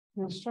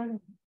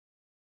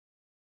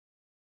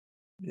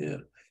Yeah.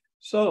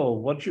 So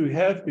what you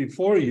have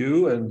before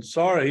you, and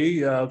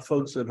sorry,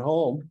 folks at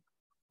home,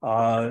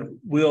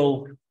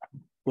 we'll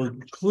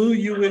clue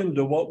you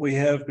into what we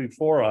have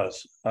before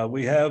us.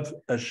 We have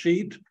a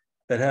sheet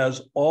that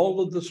has all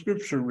of the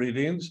scripture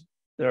readings.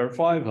 There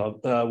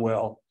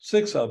are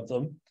six of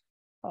them,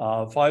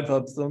 five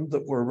of them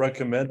that were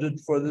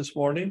recommended for this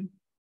morning.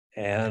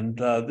 And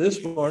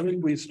this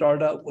morning we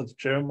start out with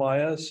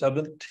Jeremiah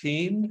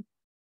 17,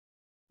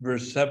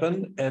 verse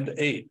 7 and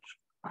 8.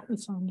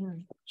 It's on your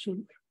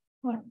sheet.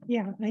 Well,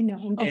 yeah, I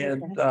know.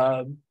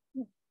 And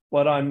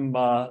what I'm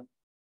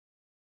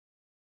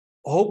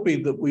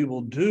hoping that we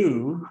will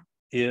do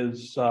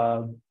is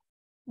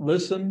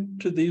listen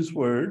to these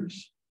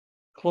words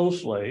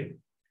closely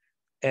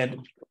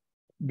and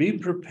be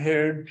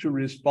prepared to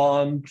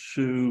respond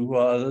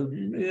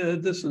to,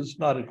 this is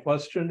not a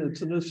question,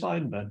 it's an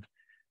assignment.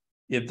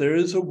 If there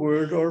is a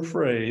word or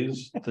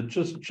phrase that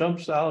just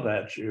jumps out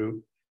at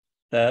you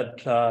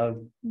that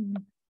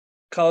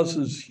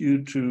causes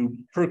you to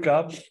perk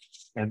up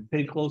and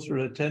pay closer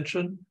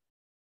attention,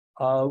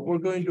 we're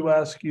going to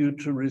ask you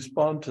to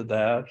respond to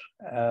that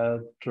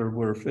after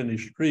we're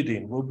finished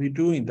reading. We'll be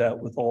doing that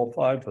with all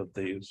five of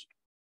these.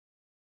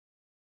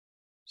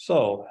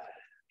 So,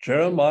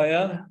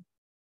 Jeremiah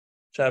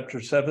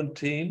chapter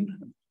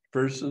 17,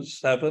 verses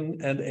 7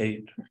 and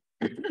 8.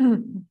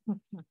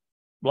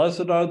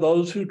 Blessed are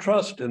those who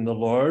trust in the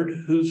Lord,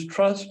 whose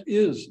trust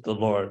is the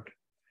Lord.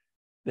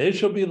 They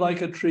shall be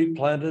like a tree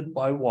planted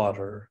by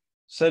water,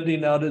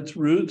 sending out its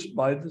roots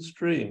by the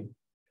stream.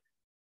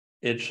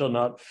 It shall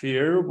not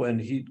fear when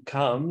heat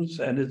comes,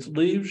 and its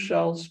leaves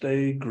shall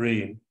stay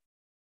green.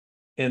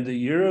 In the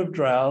year of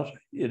drought,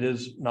 it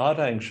is not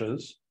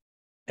anxious,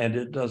 and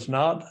it does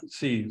not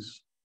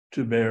cease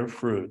to bear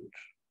fruit.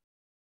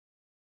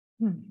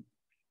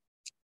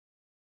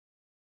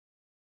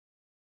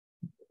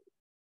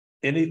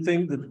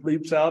 Anything that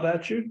leaps out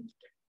at you?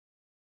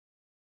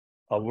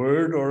 A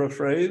word or a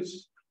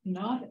phrase?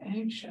 Not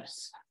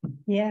anxious.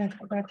 Yes.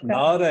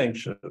 Not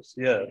anxious,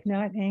 yes.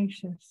 Not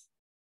anxious.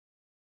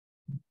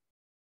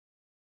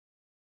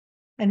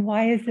 And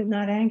why is it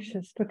not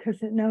anxious?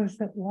 Because it knows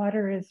that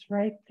water is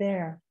right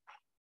there.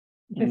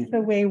 Just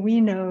the way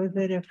we know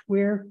that if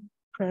we're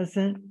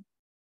present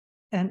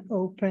and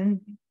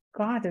open,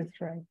 God is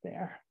right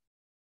there.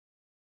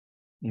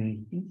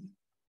 Mm-hmm.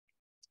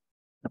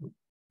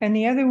 And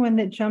the other one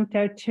that jumped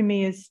out to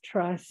me is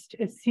trust.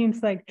 It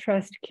seems like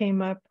trust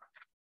came up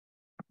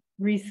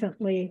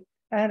recently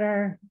at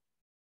our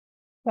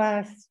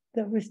class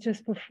that was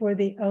just before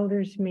the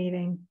elders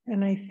meeting.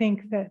 And I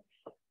think that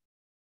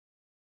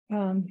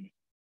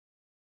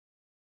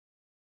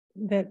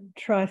that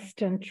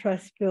trust and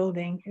trust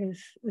building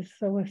is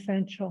so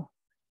essential.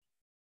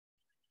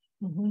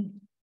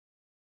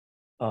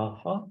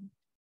 Uh-huh.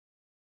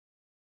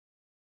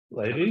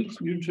 Ladies,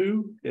 you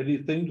two,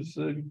 anything to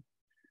say?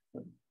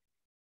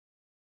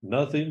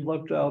 Nothing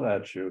leapt out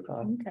at you,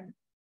 huh?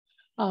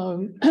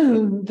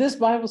 Okay. This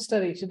Bible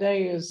study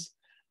today is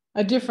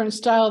a different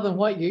style than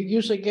what you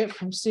usually get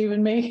from Steve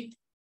and me.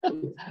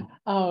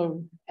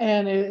 And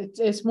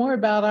it's more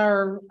about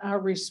our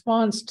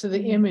response to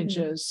the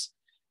images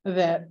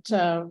that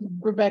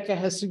Rebecca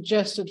has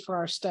suggested for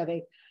our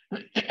study.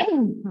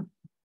 The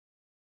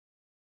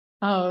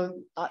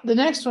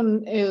next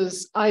one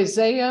is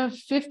Isaiah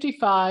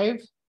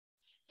 55,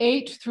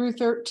 8 through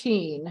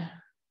 13.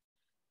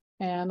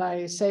 And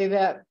I say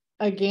that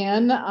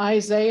again,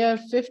 Isaiah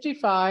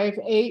 55,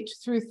 8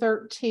 through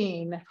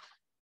 13.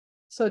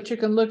 So that you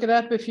can look it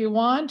up if you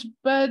want,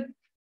 but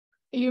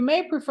you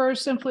may prefer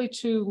simply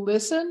to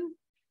listen,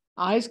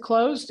 eyes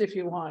closed if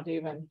you want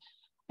even,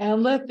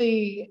 and let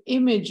the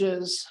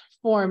images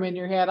form in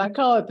your head. I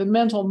call it the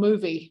mental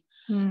movie.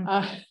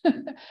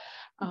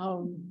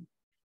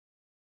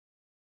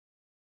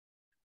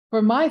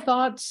 For my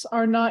thoughts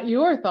are not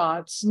your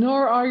thoughts,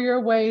 nor are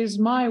your ways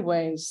my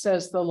ways,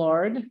 says the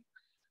Lord.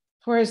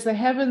 For as the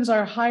heavens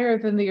are higher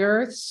than the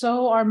earth,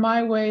 so are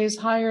my ways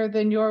higher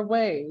than your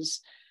ways,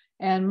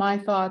 and my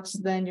thoughts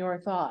than your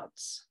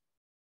thoughts.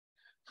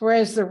 For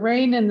as the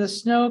rain and the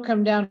snow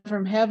come down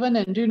from heaven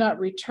and do not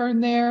return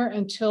there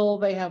until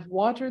they have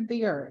watered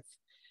the earth,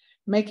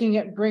 making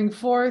it bring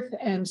forth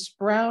and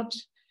sprout,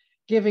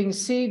 giving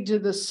seed to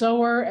the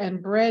sower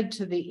and bread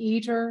to the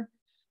eater,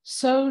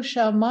 so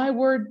shall my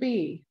word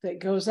be that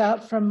goes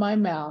out from my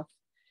mouth.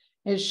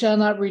 It shall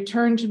not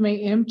return to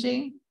me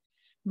empty,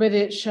 but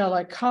it shall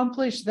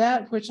accomplish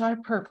that which I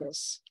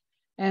purpose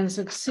and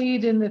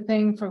succeed in the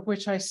thing for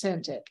which I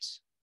sent it.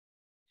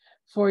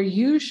 For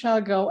you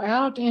shall go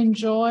out in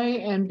joy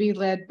and be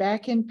led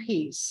back in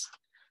peace.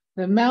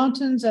 The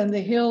mountains and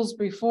the hills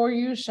before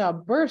you shall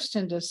burst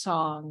into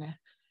song,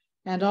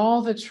 and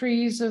all the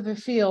trees of the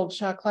field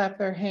shall clap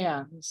their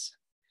hands.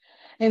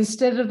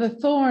 Instead of the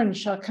thorn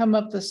shall come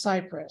up the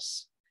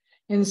cypress.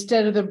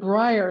 Instead of the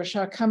briar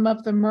shall come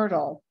up the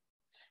myrtle.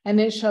 And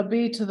it shall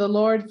be to the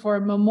Lord for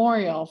a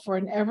memorial, for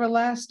an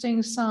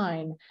everlasting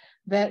sign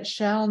that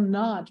shall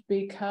not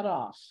be cut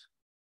off.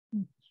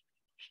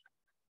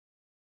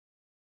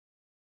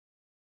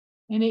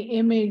 Any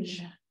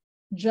image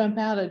jump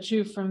out at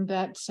you from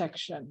that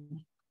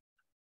section?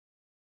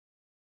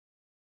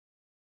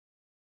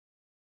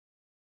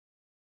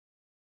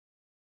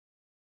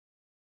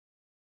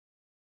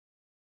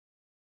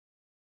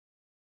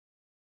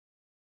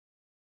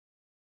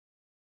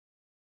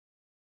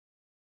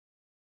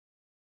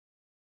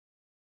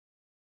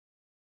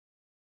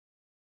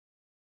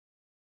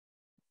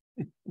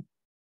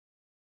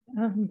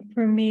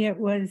 For me, it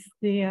was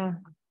the,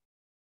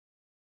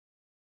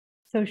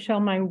 so shall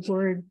my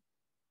word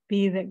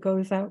be that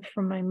goes out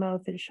from my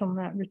mouth, it shall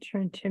not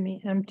return to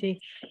me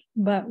empty.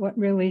 But what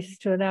really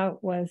stood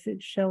out was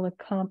it shall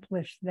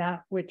accomplish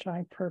that which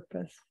I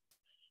purpose.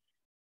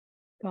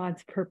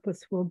 God's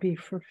purpose will be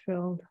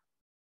fulfilled.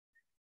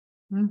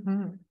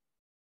 Mm-hmm.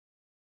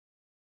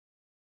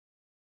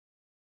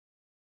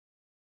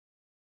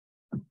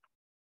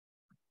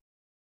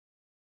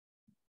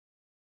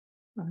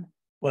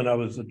 When I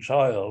was a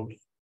child,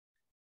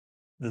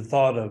 the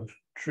thought of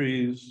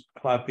trees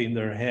clapping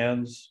their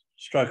hands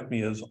struck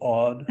me as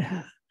odd.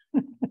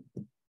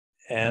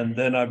 And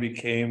then I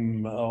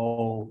became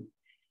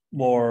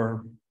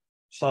more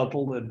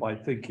subtle in my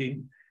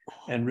thinking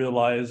and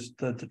realized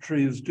that the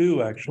trees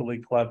do actually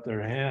clap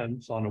their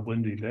hands on a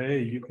windy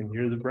day. You can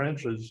hear the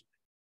branches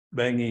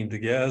banging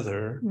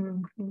together.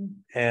 Mm-hmm.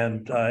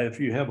 And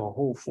if you have a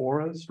whole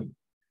forest,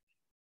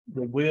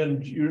 the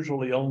wind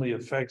usually only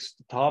affects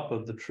the top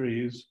of the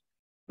trees,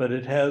 but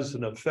it has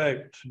an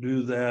effect to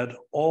do that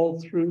all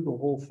through the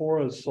whole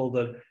forest, so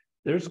that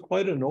there's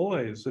quite a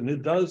noise, and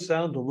it does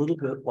sound a little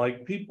bit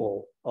like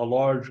people, a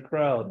large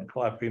crowd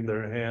clapping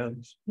their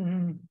hands.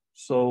 Mm-hmm.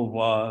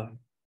 So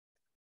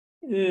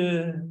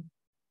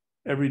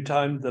every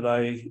time that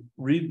I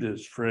read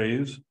this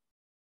phrase,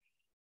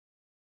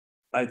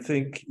 I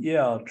think,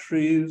 yeah,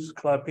 trees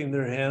clapping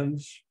their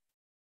hands.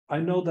 I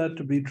know that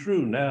to be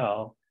true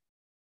now,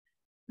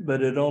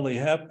 but it only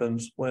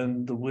happens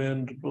when the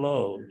wind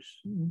blows,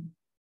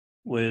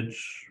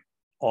 which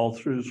all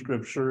through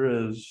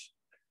Scripture is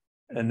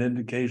an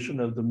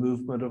indication of the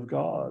movement of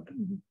God.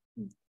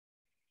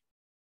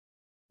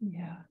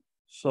 Yeah.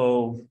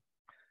 So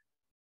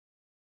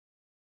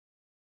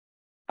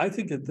I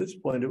think at this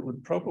point it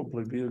would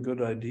probably be a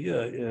good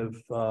idea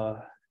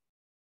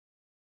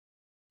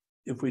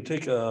if we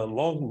take a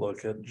long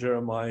look at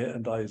Jeremiah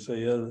and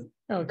Isaiah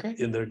Okay.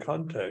 in their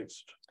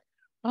context.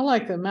 I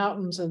like the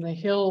mountains and the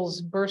hills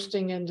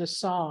bursting into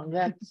song.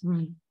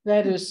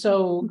 That is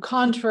so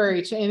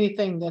contrary to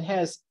anything that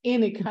has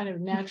any kind of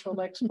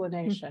natural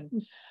explanation.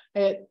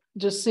 It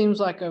just seems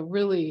like a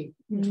really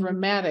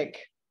dramatic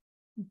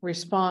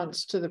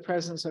response to the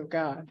presence of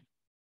God.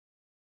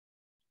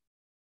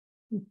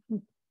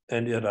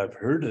 And yet I've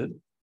heard it.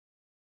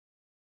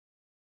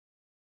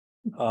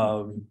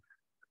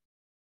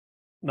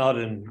 Not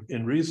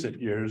in recent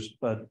years,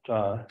 but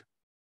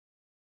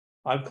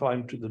I've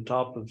climbed to the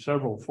top of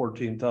several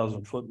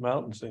 14,000-foot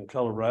mountains in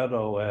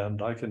Colorado,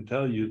 and I can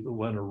tell you that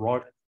when a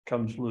rock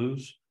comes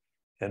loose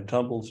and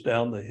tumbles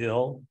down the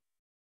hill,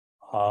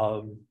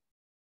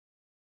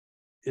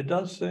 it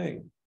does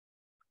sing.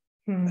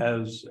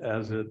 As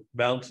it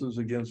bounces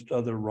against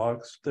other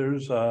rocks,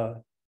 there's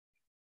a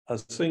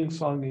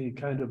sing-songy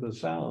kind of a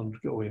sound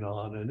going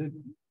on, and it,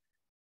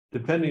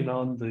 depending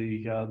on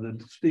the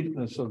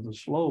steepness of the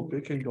slope,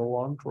 it can go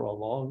on for a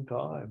long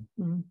time.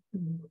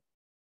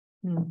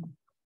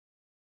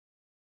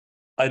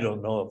 I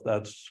don't know if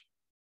that's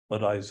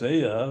what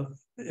Isaiah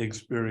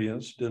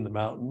experienced in the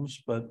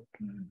mountains, but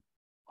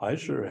I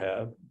sure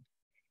have.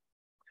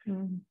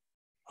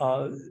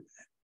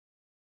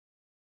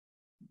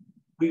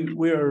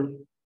 We're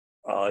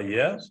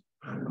yes.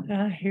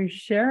 Here's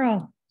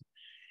Cheryl.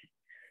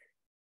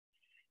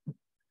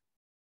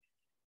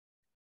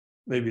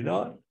 Maybe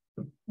not.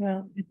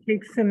 Well, it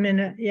takes a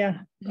minute. Yeah.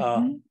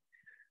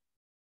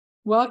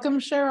 Welcome,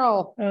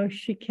 Cheryl. Oh,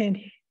 she can.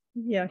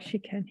 Yeah, she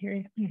can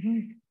hear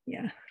you.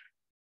 Yeah.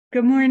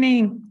 Good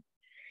morning.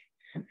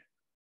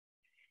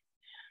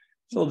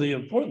 So the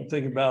important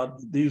thing about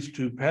these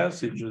two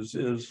passages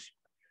is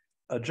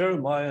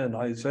Jeremiah and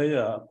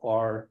Isaiah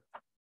are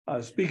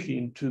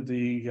speaking to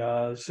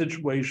the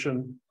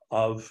situation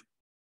of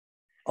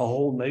a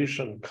whole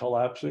nation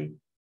collapsing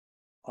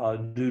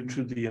due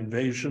to the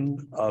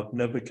invasion of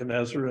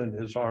Nebuchadnezzar and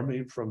his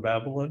army from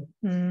Babylon.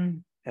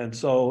 And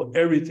so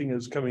everything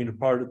is coming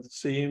apart at the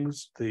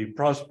seams. The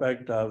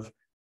prospect of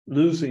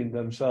losing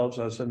themselves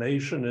as a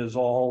nation is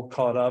all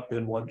caught up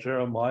in what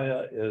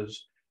Jeremiah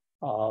is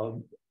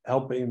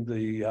helping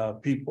the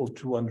people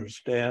to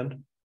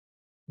understand.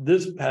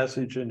 This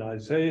passage in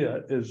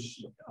Isaiah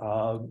is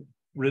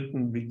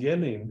written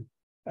beginning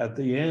at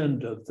the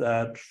end of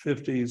that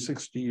 50,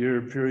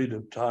 60-year period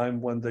of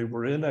time when they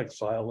were in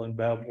exile in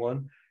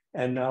Babylon.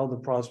 And now the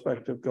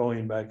prospect of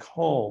going back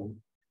home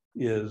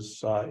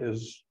is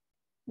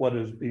what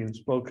is being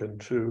spoken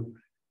to.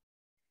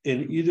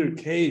 In either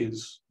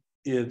case,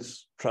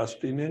 it's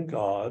trusting in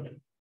God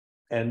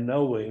and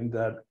knowing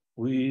that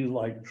we,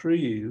 like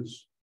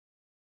trees,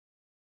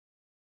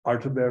 are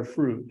to bear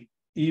fruit,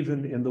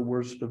 even in the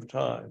worst of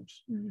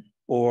times,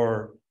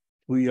 or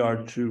we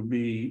are to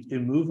be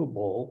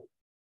immovable,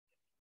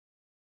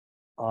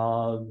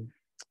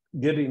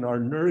 getting our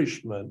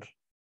nourishment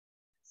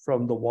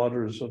from the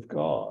waters of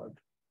God,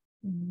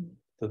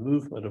 the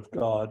movement of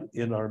God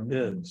in our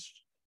midst.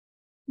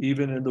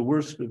 Even in the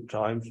worst of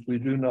times, we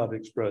do not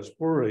express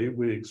worry,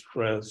 we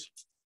express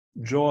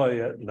joy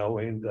at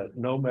knowing that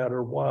no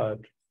matter what,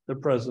 the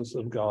presence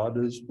of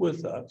God is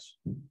with us.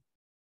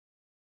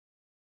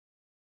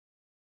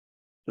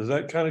 Does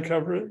that kind of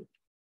cover it?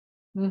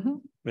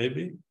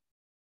 Maybe?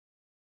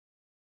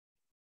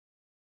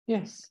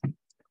 Yes,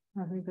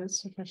 I think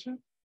that's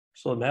sufficient.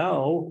 So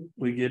now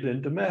we get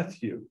into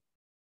Matthew.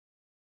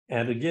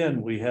 And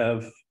again, we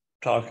have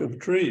talk of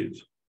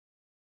trees.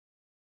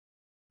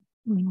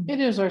 It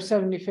is our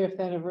 75th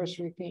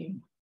anniversary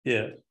theme.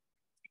 Yeah.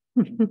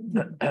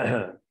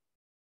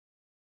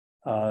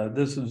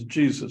 This is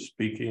Jesus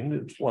speaking.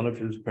 It's one of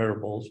his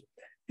parables.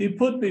 He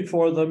put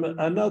before them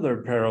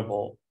another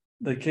parable.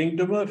 The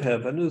kingdom of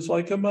heaven is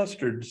like a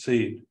mustard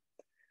seed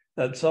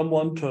that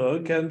someone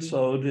took and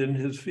sowed in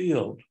his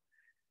field.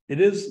 It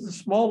is the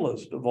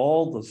smallest of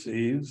all the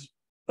seeds,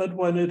 but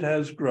when it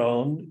has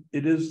grown,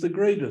 it is the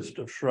greatest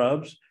of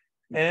shrubs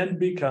and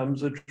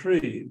becomes a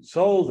tree,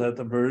 so that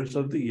the birds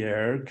of the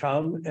air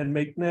come and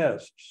make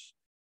nests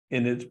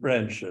in its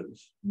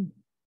branches.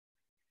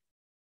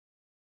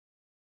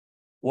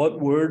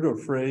 What word or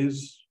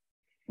phrase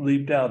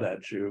leaped out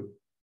at you?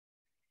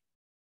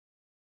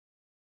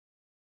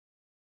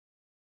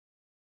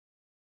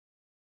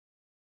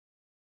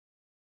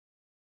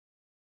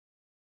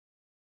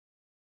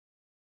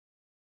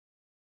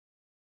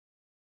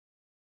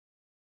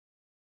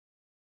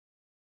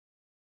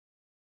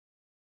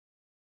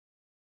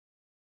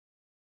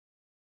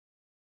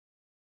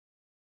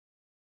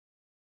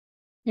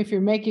 If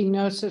you're making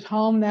notes at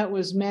home, that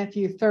was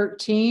Matthew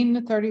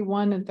 13,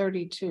 31, and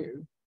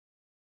 32.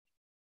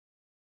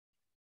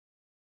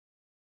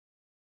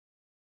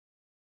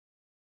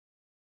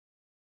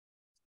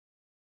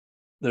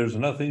 There's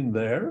nothing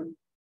there?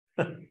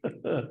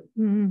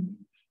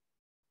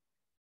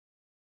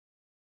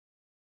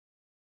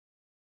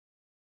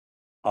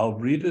 I'll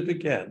read it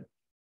again.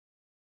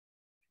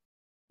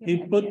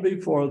 He put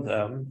before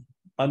them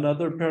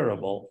another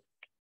parable.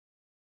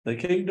 The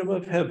kingdom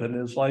of heaven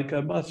is like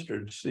a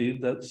mustard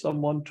seed that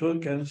someone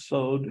took and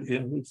sowed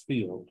in his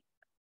field.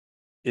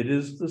 It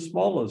is the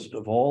smallest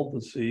of all the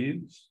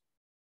seeds,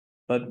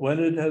 but when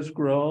it has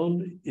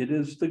grown, it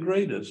is the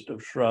greatest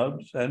of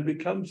shrubs and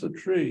becomes a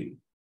tree,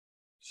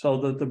 so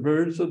that the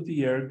birds of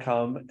the air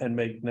come and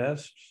make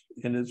nests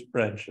in its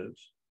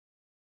branches.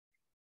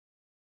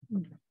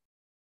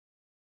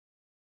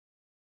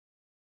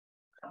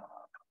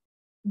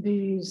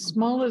 The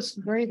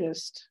smallest,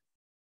 greatest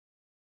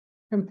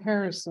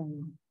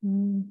comparison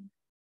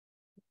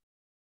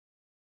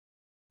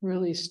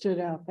really stood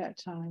out that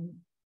time.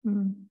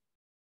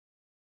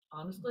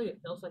 Honestly, it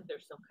feels like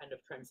there's some kind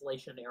of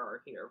translation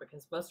error here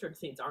because mustard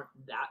seeds aren't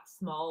that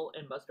small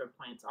and mustard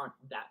plants aren't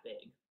that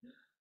big.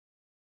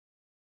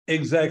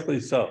 Exactly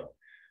so.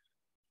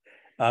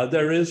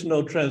 There is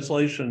no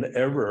translation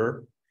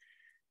error.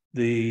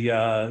 The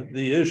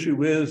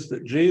issue is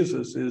that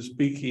Jesus is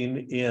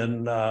speaking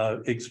in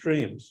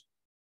extremes,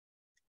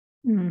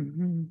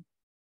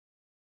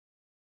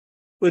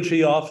 which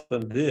he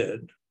often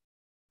did.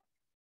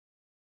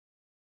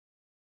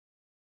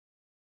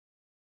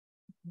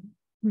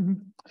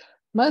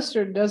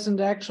 Mustard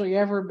doesn't actually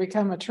ever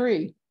become a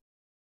tree.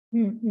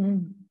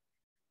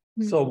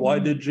 So why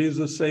did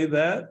Jesus say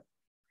that?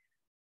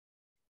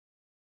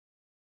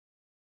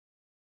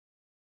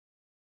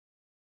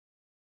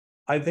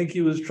 I think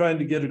he was trying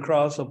to get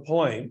across a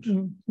point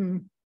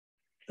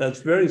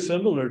that's very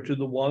similar to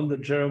the one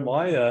that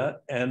Jeremiah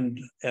and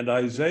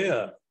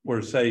Isaiah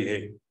were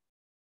saying.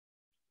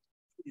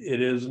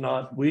 It is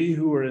not we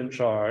who are in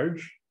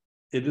charge.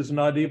 It is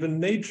not even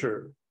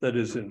nature that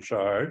is in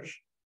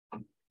charge.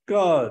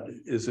 God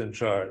is in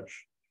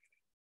charge.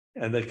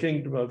 And the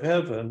kingdom of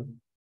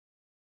heaven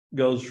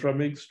goes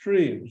from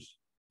extremes,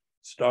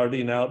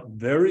 starting out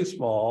very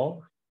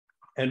small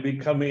and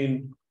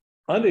becoming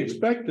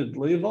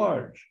unexpectedly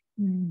large,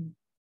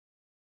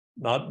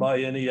 not by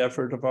any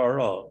effort of our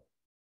own.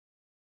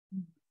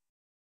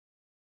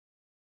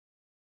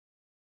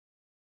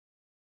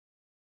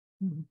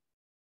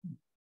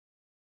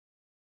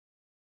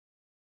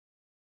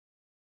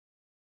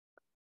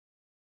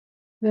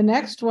 The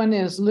next one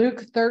is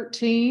Luke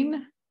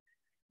 13,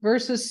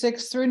 verses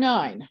 6 through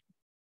 9.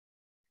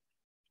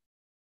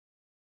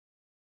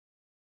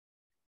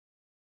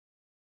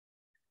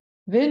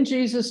 Then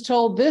Jesus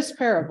told this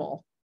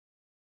parable.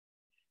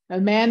 A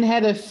man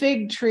had a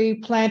fig tree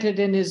planted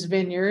in his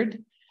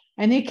vineyard,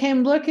 and he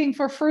came looking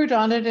for fruit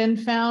on it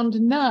and found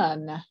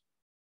none.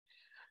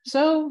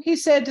 So he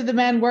said to the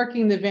man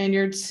working the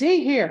vineyard,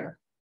 "See here,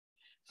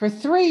 for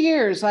 3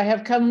 years I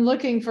have come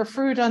looking for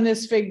fruit on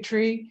this fig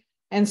tree,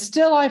 and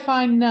still I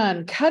find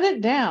none. Cut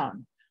it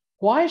down.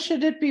 Why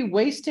should it be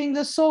wasting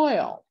the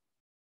soil?"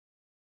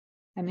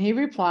 And he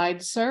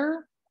replied,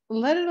 "Sir,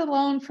 let it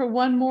alone for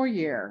 1 more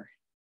year,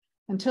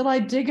 until I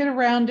dig it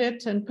around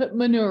it and put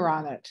manure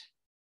on it.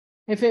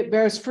 If it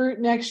bears fruit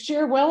next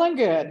year, well and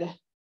good.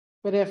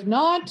 But if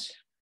not,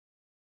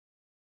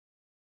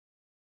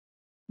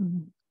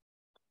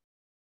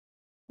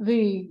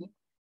 the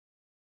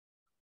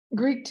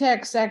Greek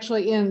text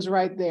actually ends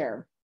right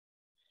there.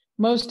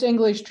 Most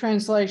English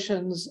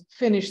translations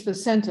finish the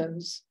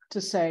sentence to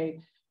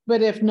say,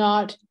 but if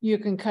not, you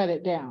can cut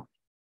it down.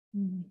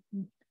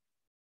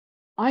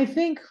 I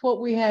think what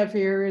we have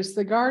here is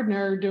the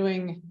gardener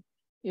doing,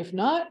 if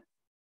not,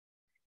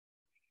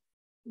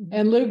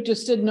 and Luke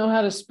just didn't know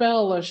how to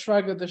spell a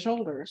shrug of the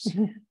shoulders.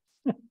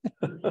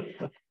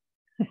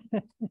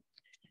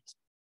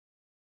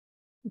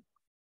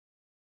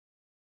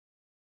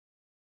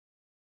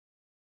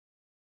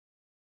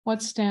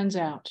 What stands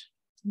out,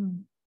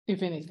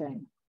 if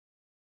anything?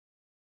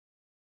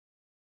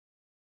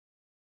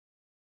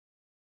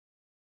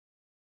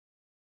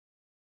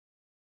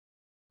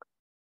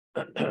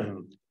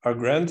 Our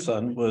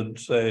grandson would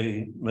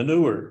say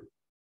manure.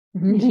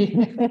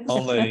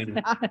 Only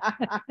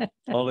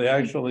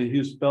actually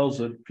he spells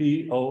it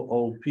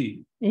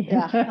P-O-O-P.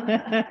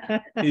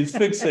 Yeah. He's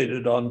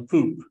fixated on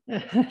poop.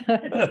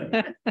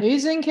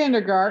 He's in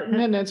kindergarten,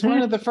 and it's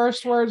one of the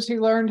first words he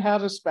learned how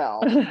to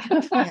spell.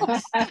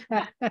 Yes.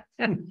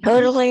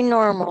 Totally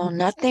normal.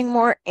 Nothing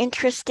more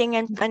interesting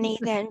and funny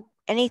than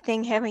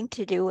anything having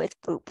to do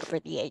with poop for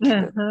the age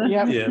group.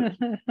 Yep, Yeah.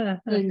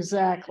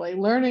 exactly.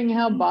 Learning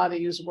how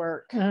bodies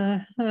work.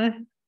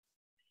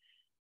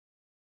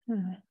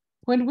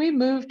 When we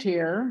moved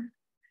here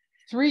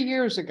 3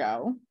 years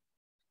ago,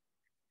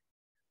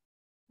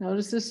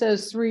 notice this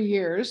says 3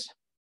 years,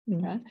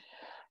 okay,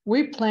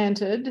 we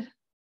planted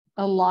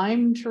a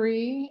lime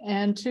tree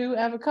and 2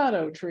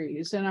 avocado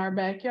trees in our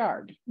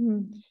backyard.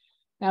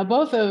 Now,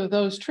 both of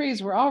those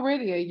trees were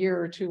already a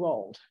year or 2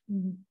 old.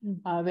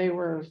 They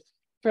were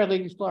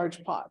fairly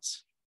large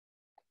pots.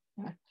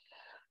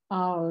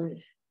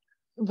 The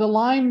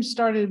lime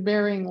started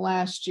bearing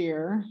last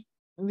year.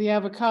 The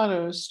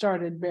avocados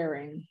started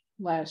bearing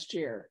last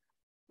year,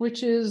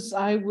 which is,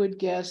 I would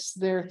guess,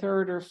 their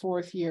 3rd or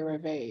 4th year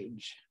of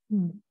age.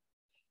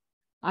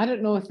 I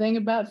don't know a thing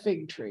about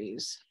fig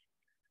trees,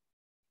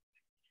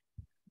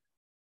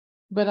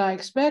 but I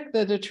expect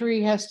that a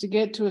tree has to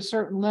get to a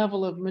certain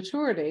level of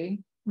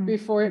maturity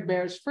before it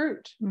bears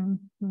fruit.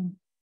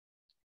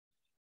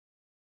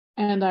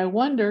 And I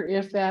wonder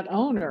if that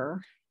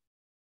owner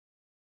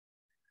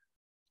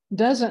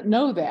doesn't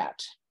know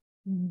that.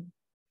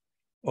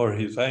 Or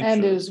he's anxious.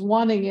 And is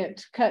wanting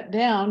it cut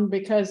down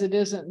because it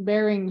isn't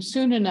bearing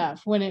soon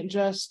enough when it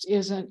just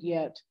isn't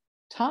yet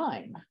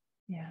time.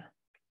 Yeah.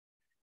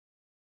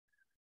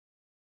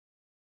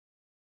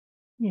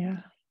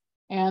 Yeah.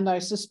 And I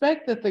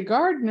suspect that the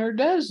gardener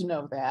does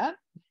know that.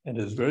 And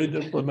is very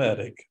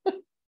diplomatic.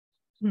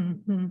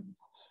 And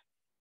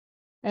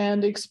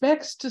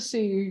expects to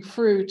see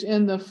fruit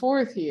in the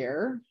 4th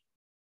year.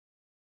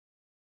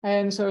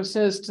 And so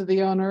says to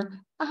the owner,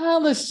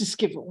 let's just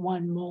give it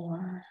 1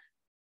 more.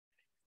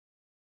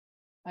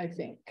 I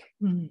think.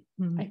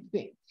 I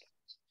think.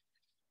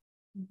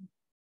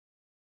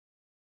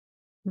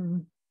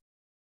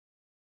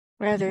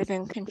 Rather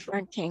than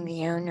confronting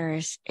the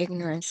owner's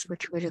ignorance,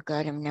 which would have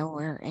got him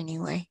nowhere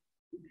anyway.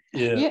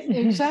 Yeah. Yeah,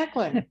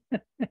 exactly.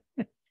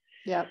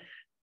 Yep.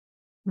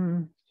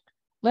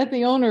 Let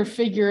the owner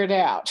figure it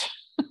out.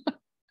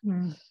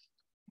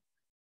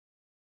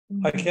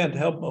 I can't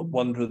help but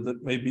wonder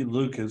that maybe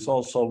Luke is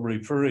also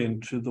referring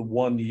to the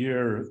 1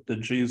 year that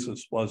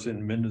Jesus was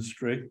in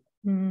ministry.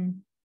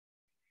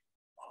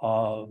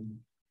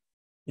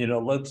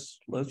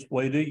 Let's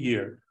wait a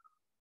year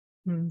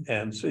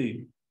and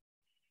see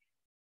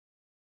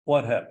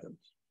what happens.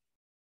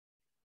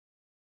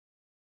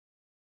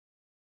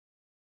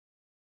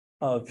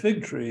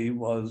 Fig tree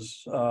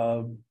was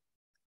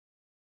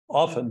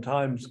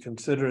oftentimes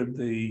considered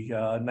the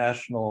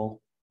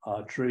national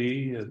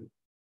tree.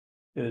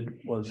 It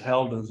was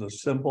held as a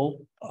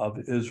symbol of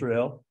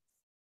Israel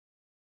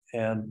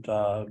and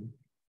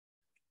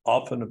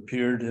often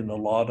appeared in a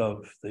lot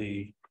of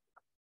the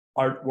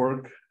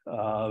artwork,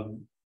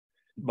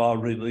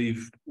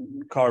 bas-relief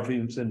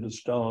carvings into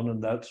stone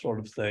and that sort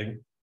of thing.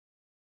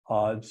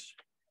 It's,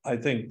 I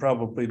think,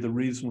 probably the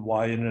reason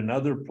why in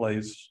another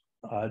place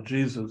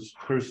Jesus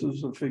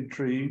curses the fig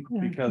tree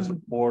because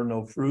it bore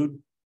no fruit.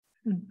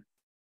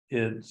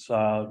 It's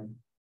an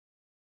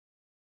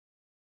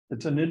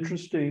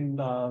interesting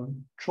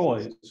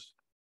choice,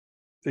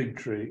 fig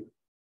tree.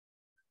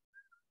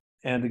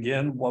 And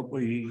again, what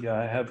we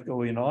have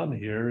going on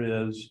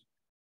here is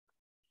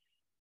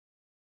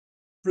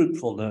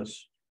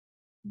fruitfulness.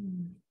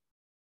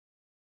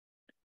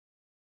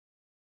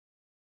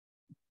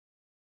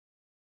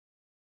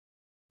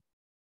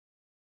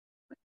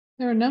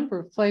 There are a number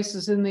of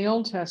places in the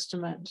Old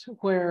Testament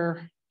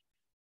where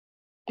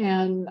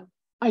an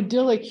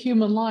idyllic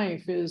human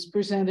life is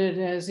presented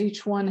as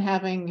each one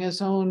having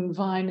his own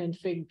vine and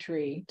fig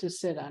tree to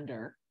sit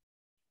under.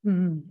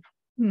 And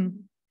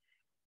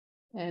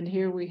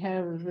here we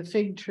have the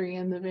fig tree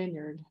in the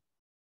vineyard.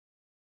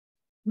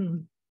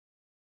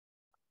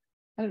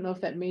 I don't know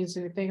if that means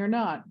anything or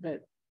not,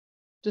 but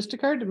just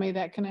occurred to me,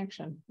 that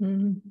connection.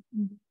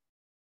 Mm-hmm.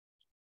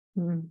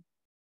 Mm-hmm.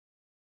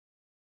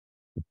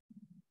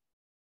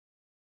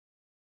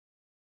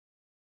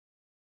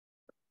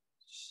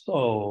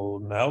 So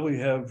now we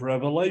have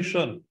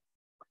Revelation,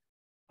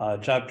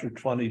 chapter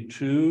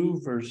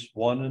 22, verse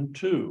 1 and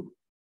 2.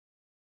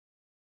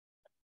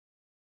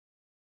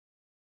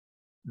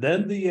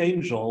 Then the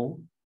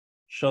angel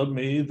showed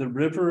me the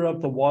river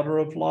of the water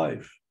of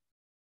life,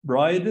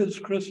 bright as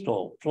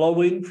crystal,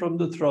 flowing from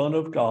the throne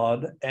of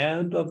God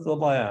and of the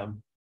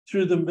Lamb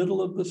through the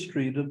middle of the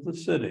street of the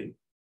city.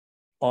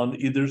 On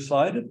either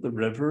side of the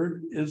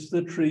river is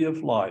the tree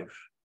of life,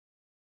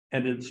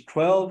 and its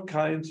 12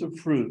 kinds of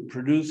fruit,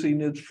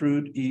 producing its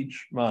fruit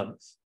each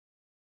month.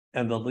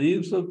 And the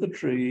leaves of the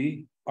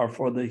tree are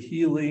for the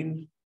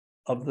healing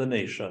of the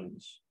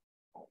nations.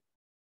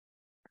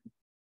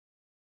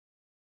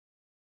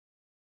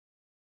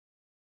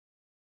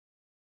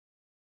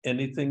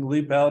 Anything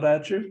leap out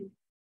at you?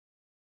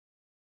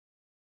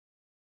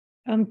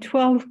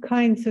 12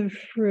 kinds of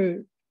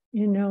fruit,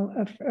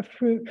 a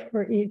fruit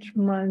for each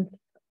month.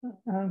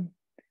 On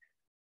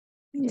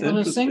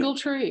a single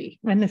tree.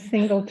 On a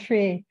single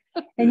tree.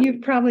 And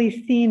you've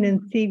probably seen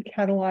in seed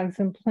catalogs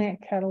and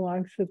plant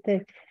catalogs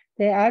that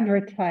they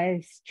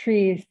advertise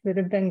trees that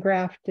have been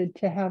grafted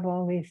to have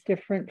all these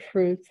different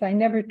fruits. I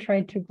never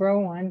tried to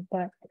grow one,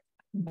 but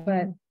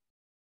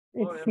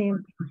it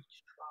seems.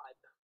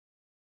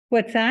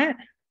 What's that?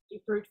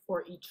 A fruit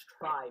for each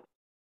tribe.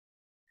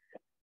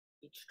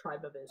 Each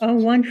tribe of Israel. Oh,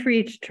 one for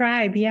each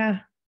tribe,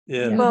 yeah.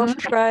 Yeah. 12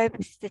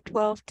 tribes, the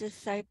 12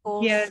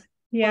 disciples. Yeah.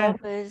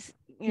 12 is,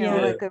 Yeah.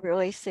 like a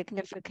really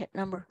significant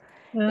number.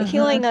 The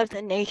healing of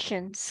the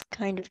nations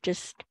kind of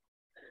just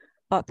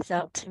pops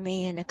out to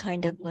me in a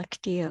kind of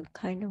Lectio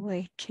kind of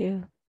way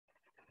too.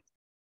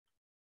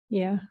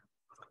 Yeah.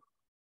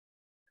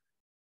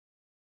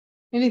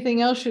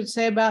 Anything else you'd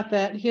say about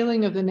that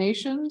healing of the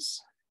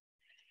nations?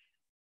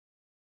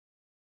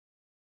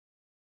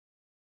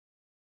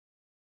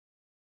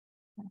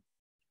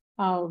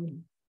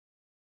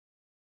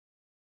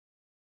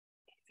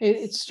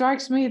 It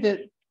strikes me that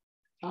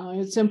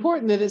it's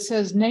important that it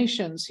says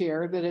nations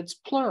here, that it's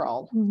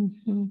plural.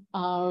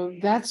 Mm-hmm.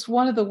 That's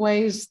one of the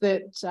ways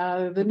that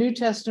the New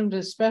Testament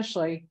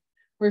especially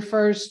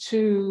refers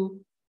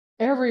to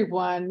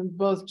everyone,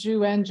 both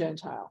Jew and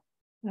Gentile.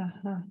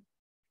 Uh-huh.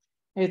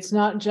 It's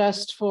not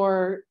just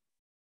for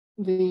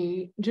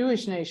the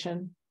Jewish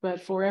nation,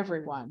 but for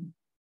everyone.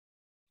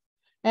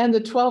 And the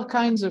 12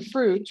 kinds of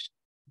fruit,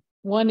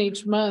 one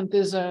each month,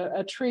 is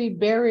a tree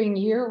bearing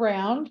year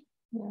round.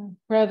 Yeah.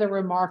 Rather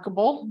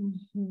remarkable.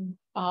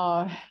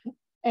 Mm-hmm.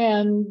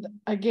 And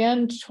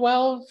again,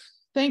 12,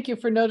 thank you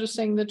for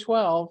noticing the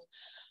 12.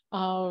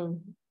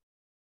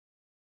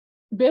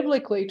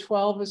 Biblically,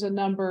 12 is a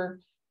number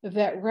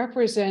that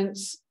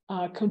represents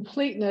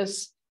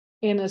completeness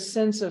in a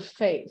sense of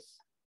faith.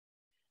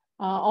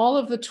 All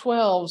of the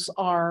 12s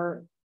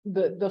are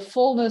the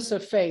fullness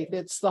of faith.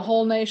 It's the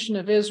whole nation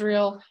of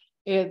Israel.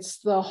 It's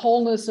the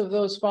wholeness of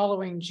those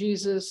following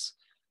Jesus.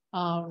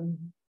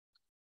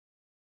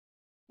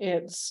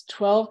 It's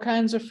 12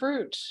 kinds of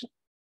fruit.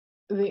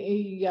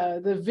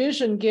 The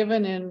vision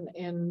given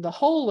in the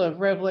whole of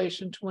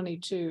Revelation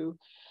 22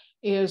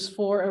 is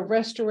for a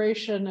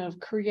restoration of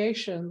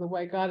creation the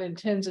way God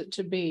intends it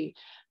to be,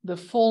 the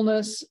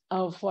fullness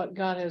of what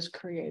God has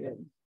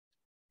created.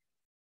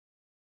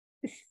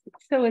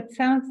 So it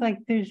sounds like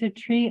there's a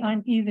tree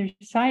on either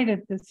side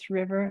of this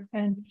river,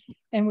 and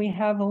we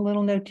have a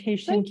little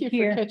notation. Thank you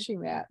here. For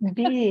catching that.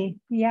 B,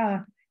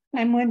 yeah.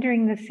 I'm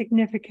wondering the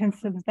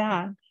significance of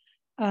that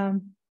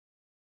on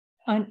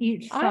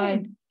each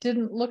side. I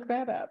didn't look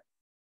that up.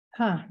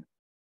 Huh.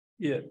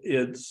 Yeah,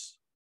 it's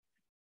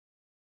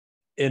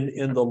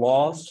in the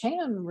loss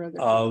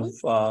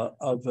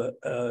of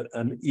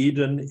an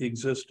Eden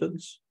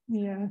existence.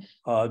 Yeah.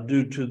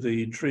 Due to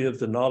the tree of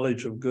the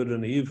knowledge of good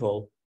and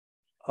evil,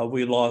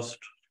 we lost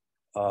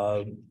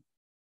our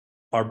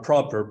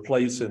proper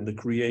place in the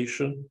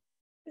creation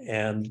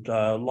and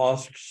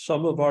lost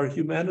some of our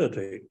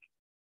humanity,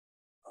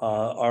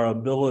 our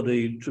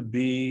ability to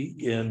be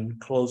in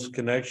close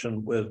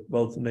connection with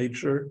both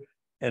nature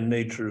and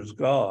nature's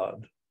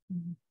God.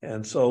 Mm-hmm.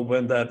 And so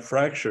when that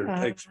fracture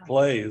takes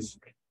place,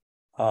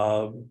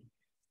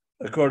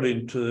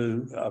 according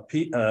to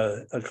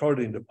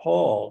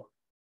Paul,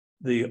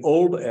 the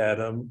old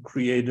Adam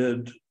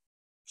created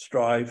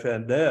strife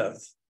and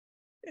death,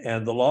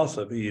 and the loss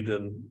of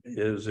Eden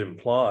is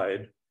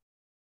implied.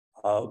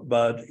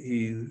 But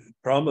he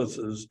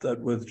promises that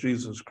with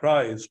Jesus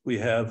Christ, we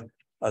have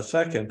a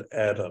second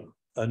Adam,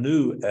 a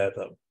new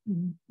Adam.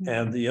 Mm-hmm.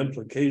 And the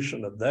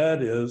implication of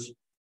that is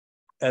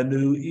a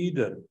new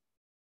Eden,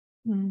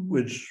 mm-hmm.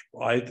 which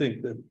I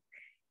think that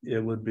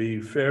it would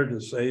be fair to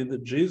say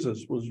that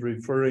Jesus was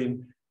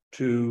referring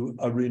to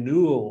a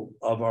renewal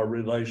of our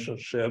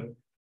relationship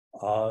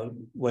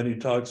when he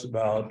talks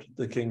about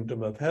the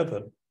kingdom of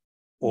heaven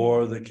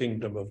or the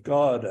kingdom of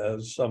God,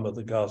 as some of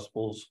the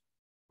Gospels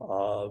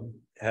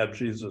have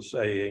Jesus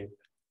saying,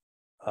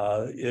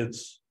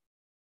 It's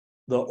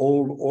the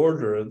old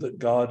order that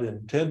God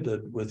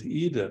intended with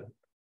Eden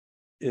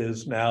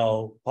is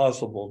now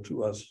possible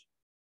to us.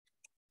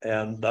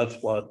 And that's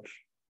what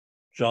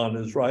John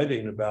is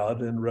writing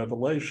about in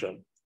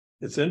Revelation.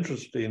 It's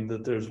interesting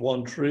that there's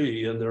one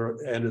tree and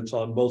it's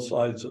on both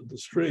sides of the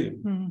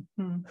stream.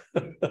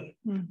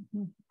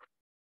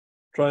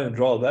 Try and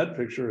draw that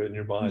picture in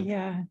your mind.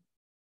 Yeah.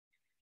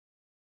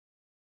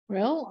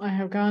 Well, I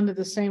have gone to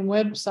the same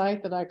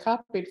website that I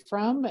copied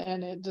from,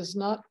 and it does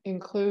not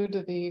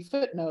include the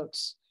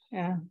footnotes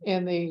Yeah.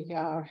 in the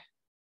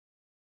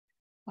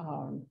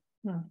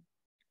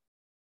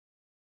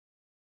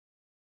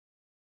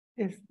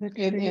Is the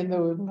in tree the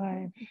of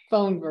life.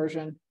 phone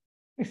version.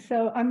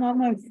 So I'm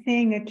almost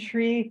seeing a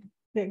tree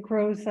that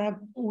grows up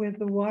with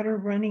the water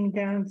running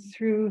down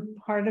through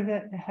part of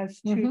it. It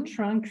has two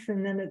trunks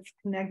and then it's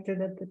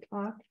connected at the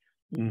top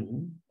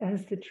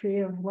as the tree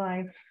of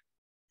life.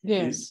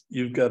 Yes.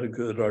 You've got a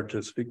good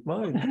artistic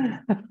mind.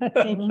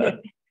 Thank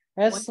you.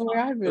 That's the way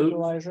I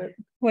visualize it.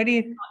 What do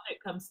you? It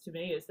comes to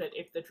me is that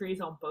if the tree's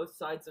on both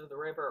sides of the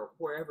river,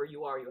 wherever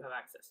you are, you have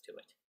access to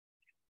it.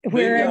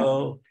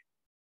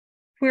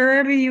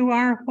 Wherever you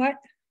are, what?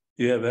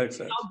 You have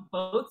access. On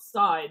both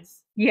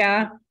sides.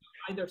 Yeah.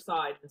 Either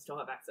side and still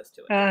have access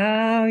to it.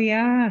 Oh,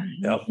 yeah.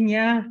 Yep.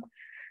 Yeah.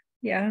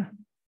 Yeah.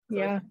 So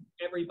Yeah.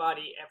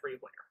 Everybody,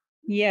 everywhere.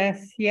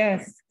 Yes.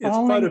 Yes. It's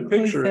All quite a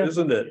inclusive. picture,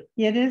 isn't it?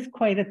 It is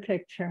quite a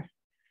picture.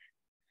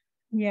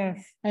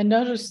 Yes. And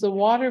notice the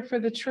water for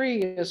the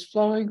tree is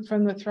flowing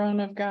from the throne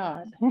of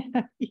God.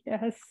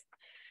 Yes.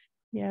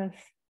 Yes.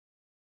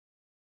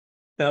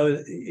 Now,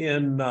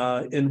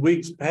 in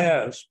weeks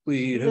past,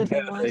 we have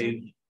had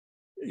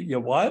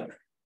what?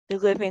 The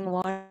living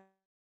water.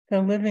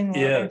 The living water.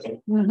 Yes,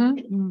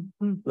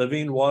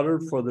 Living water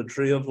for the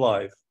tree of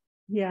life.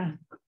 Yeah.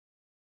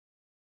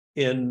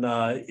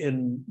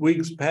 In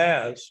weeks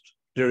past,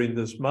 during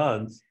this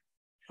month,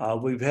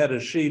 we've had a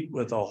sheet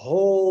with a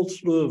whole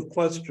slew of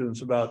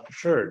questions about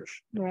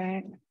church.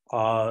 Right.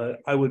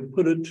 I would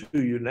put it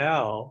to you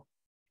now.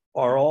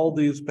 Are all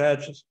these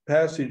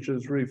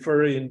passages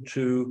referring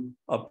to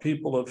a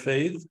people of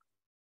faith?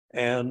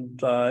 And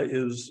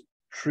is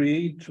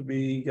tree to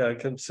be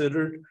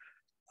considered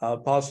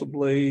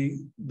possibly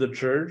the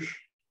church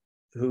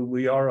who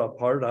we are a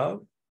part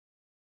of?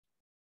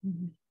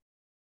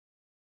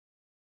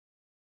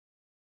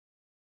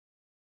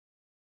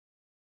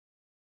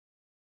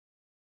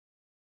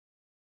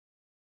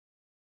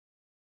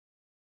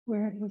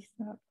 Where is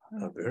that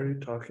part? A very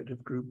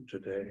talkative group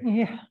today.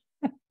 Yeah.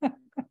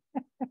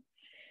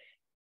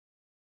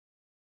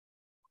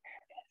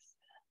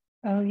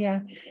 Oh, yeah.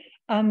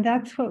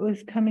 That's what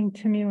was coming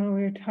to me when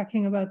we were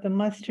talking about the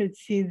mustard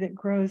seed that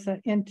grows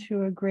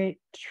into a great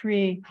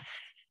tree.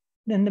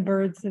 Then the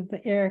birds of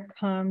the air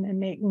come and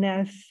make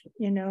nests,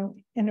 in a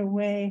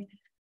way.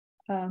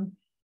 That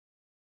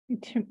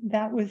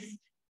was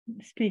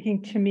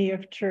speaking to me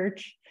of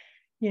church.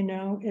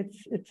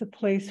 It's a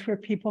place where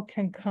people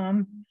can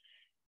come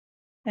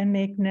and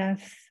make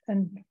nests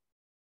and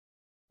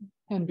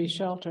be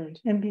sheltered.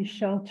 And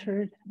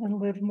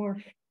live more,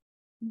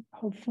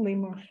 hopefully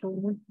more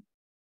fully.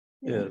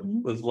 Yeah,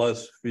 with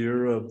less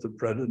fear of the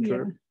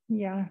predator.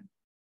 Yeah.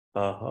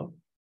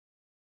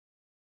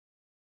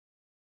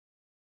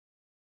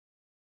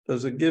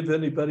 Does it give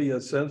anybody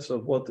a sense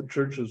of what the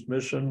church's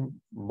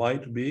mission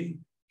might be?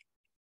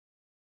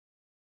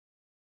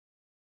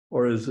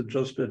 Or is it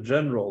just a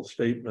general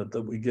statement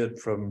that we get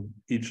from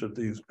each of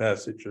these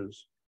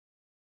passages?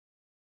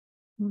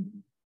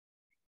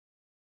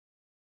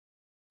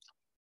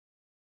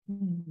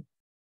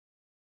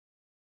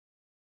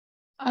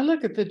 I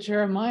look at the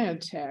Jeremiah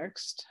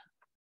text.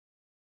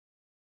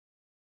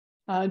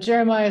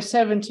 Jeremiah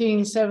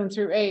 17,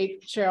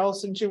 7-8, Cheryl,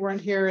 since you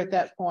weren't here at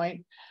that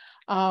point.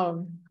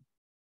 And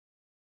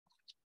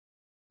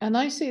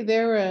I see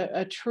there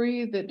a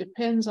tree that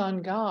depends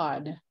on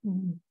God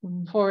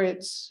for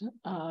its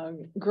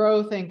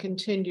growth and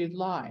continued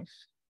life.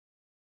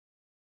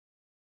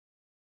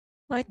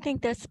 I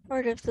think that's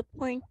part of the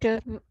point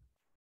of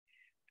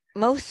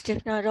most,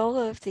 if not all,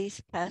 of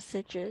these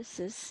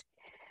passages is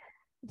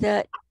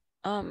that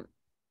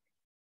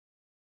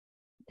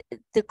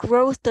the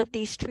growth of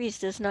these trees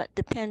does not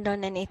depend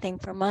on anything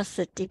from us.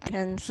 It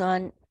depends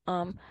on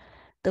the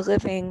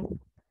living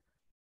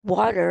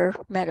water,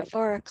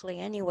 metaphorically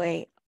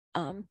anyway,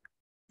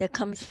 that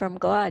comes from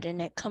God,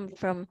 and it comes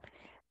from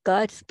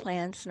God's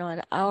plans,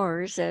 not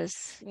ours,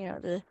 as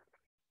the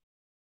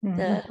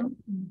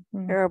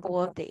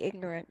parable of the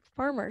ignorant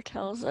farmer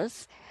tells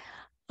us.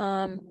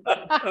 Good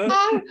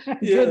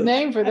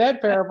name for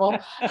that parable.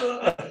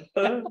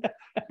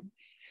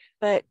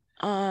 But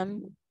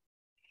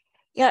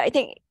yeah, I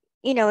think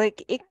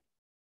it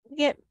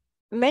get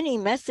many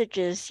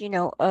messages,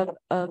 of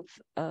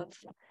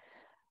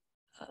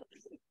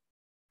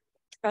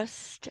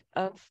trust,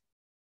 of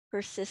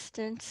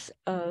persistence,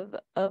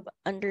 of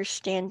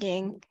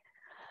understanding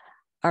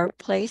our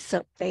place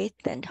of faith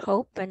and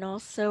hope, and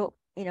also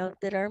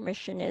that our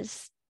mission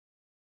is,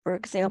 for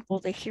example,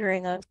 the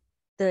hearing of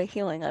the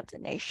healing of the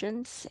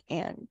nations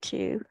and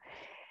to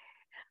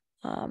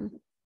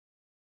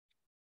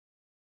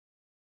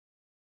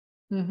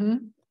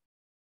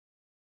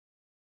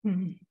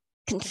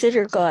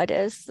consider God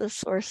as the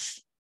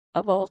source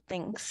of all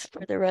things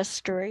for the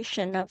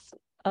restoration of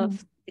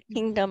the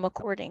kingdom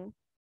according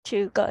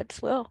to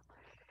God's will.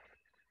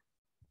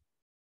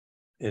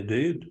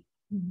 Indeed.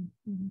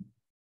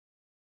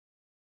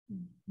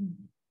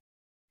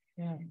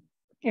 Yeah.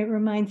 It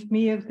reminds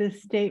me of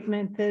this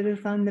statement that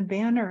is on the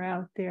banner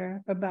out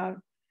there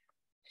about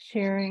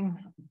sharing.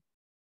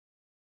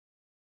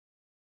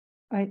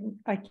 I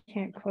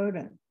can't quote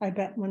it. I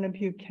bet one of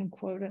you can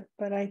quote it,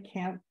 but I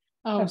can't.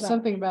 Oh,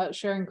 something about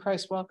sharing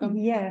Christ's welcome.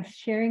 Yes,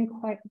 sharing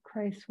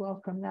Christ's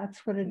welcome.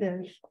 That's what it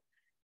is.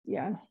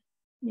 Yeah,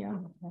 yeah.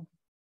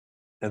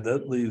 And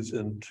that leads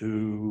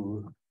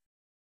into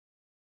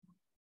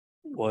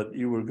what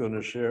you were going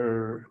to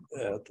share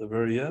at the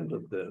very end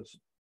of this.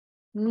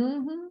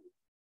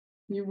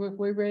 We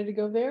ready to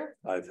go there?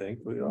 I think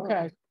we are.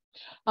 Okay.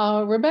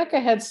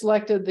 Rebecca had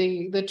selected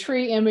the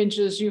tree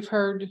images you've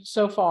heard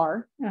so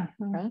far.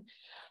 Okay.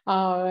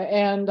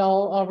 And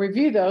I'll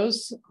review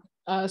those,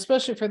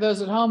 especially for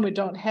those at home who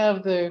don't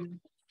have the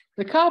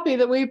copy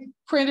that we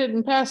printed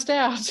and passed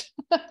out.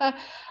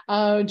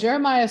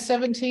 Jeremiah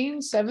 17,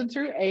 7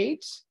 through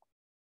 8.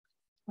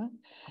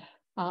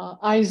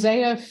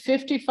 Isaiah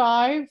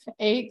 55,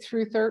 8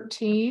 through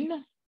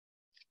 13.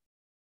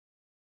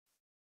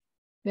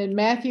 Then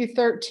Matthew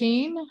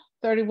 13,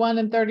 31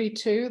 and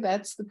 32,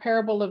 that's the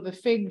parable of the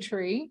fig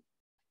tree.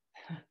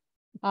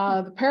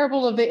 The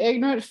parable of the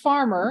ignorant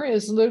farmer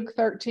is Luke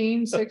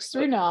 13, 6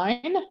 through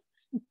 9.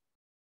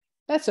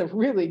 That's a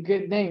really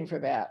good name for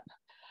that.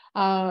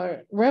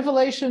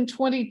 Revelation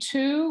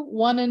 22,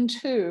 1 and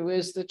 2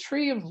 is the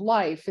tree of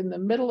life in the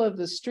middle of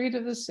the street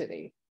of the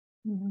city.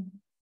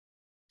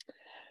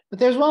 But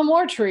there's one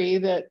more tree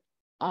that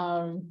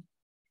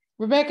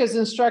Rebecca's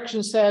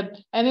instruction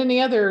said, and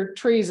any other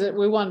trees that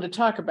we wanted to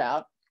talk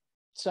about.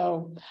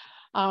 So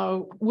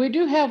we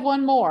do have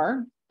one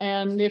more.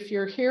 And if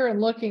you're here and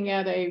looking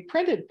at a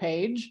printed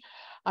page,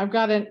 I've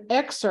got an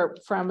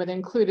excerpt from it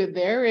included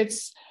there.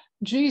 It's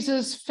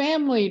Jesus'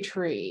 family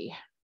tree,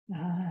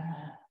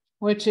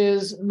 which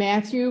is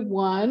Matthew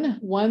 1,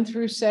 1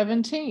 through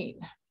 17.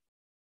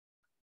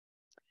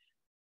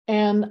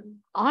 And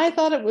I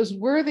thought it was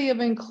worthy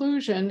of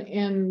inclusion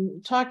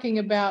in talking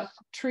about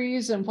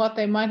trees and what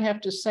they might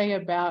have to say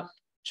about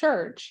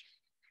church.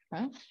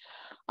 Okay?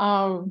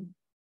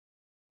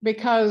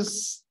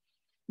 Because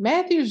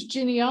Matthew's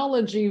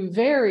genealogy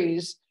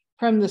varies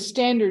from the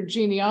standard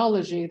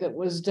genealogy that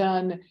was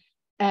done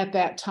at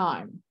that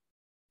time.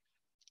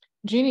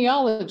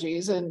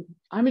 Genealogies, and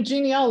I'm a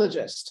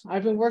genealogist.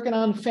 I've been working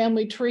on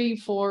family tree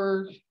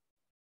for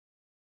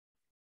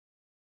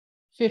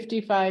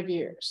 55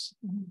 years.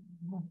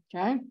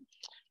 Okay.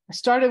 I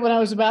started when I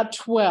was about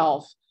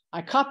 12.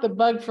 I caught the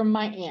bug from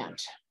my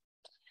aunt.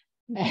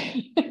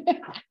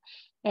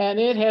 And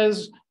it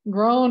has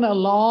grown a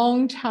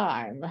long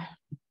time.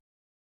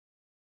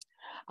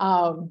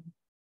 But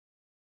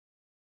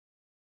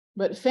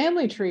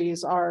family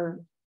trees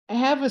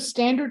have a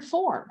standard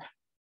form.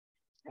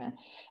 Okay.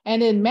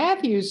 And in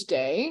Matthew's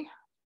day,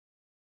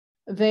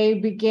 they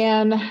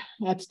began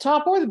at the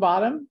top or the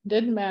bottom,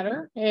 didn't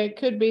matter. It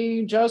could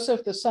be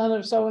Joseph, the son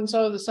of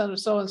so-and-so, the son of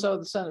so-and-so,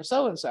 the son of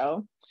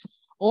so-and-so.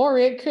 Or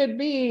it could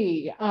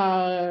be,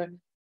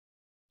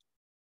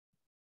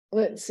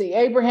 let's see,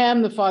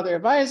 Abraham, the father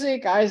of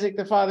Isaac, Isaac,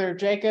 the father of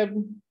Jacob,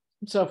 and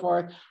so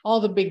forth.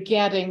 All the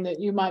begetting that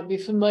you might be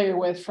familiar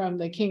with from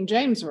the King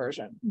James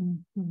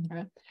Version.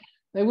 Okay.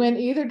 They went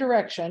either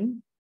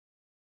direction.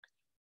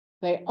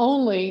 They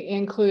only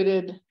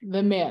included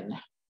the men.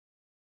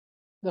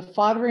 The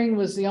fathering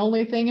was the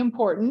only thing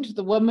important.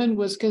 The woman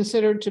was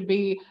considered to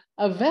be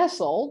a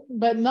vessel,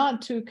 but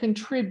not to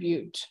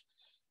contribute,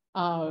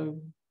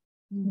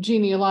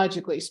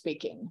 genealogically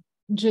speaking,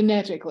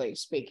 genetically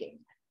speaking.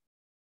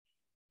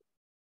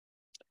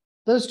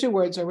 Those two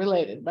words are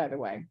related, by the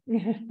way.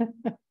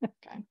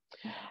 Okay.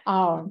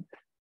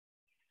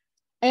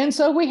 And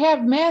so we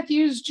have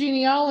Matthew's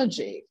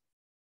genealogy,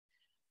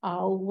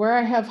 where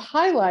I have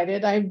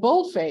highlighted, I've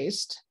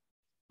boldfaced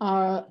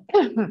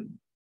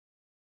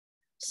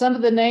some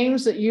of the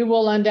names that you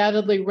will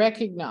undoubtedly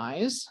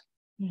recognize.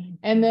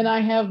 And then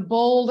I have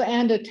bold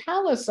and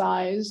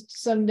italicized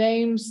some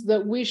names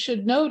that we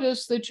should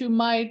notice that you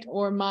might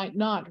or might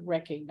not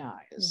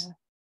recognize.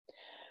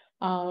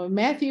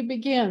 Matthew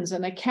begins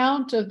an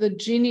account of the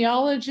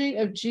genealogy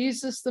of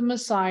Jesus the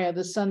Messiah,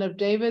 the son of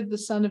David, the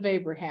son of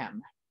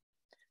Abraham.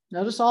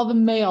 Notice all the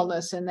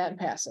maleness in that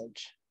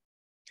passage.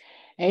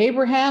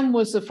 Abraham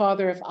was the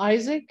father of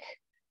Isaac,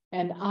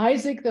 and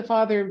Isaac the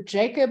father of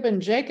Jacob,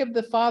 and Jacob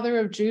the father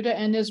of Judah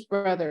and his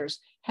brothers.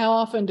 How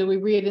often do we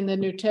read in the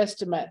New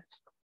Testament,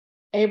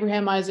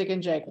 Abraham, Isaac,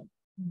 and Jacob?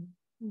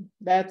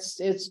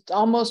 It's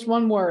almost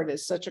one word.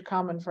 It's such a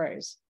common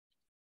phrase.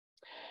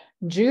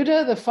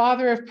 Judah, the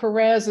father of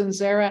Perez and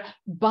Zerah,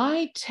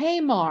 by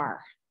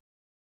Tamar.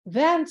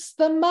 That's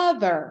the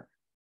mother.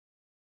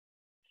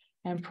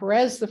 and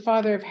Perez the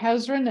father of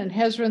Hezron, and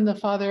Hezron the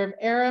father of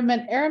Aram,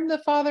 and Aram the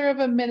father of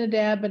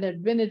Aminadab, and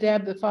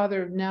Aminadab the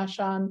father of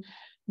Nahshon,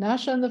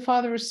 Nahshon the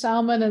father of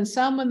Salmon, and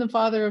Salmon the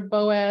father of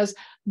Boaz,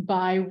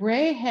 by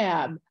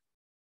Rahab,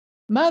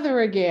 mother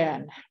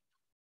again.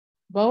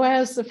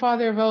 Boaz the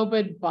father of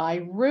Obed,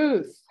 by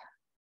Ruth.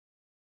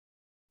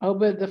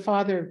 Obed the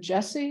father of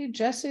Jesse,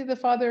 Jesse the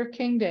father of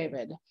King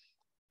David.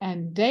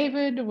 And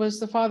David was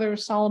the father of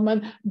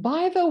Solomon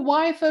by the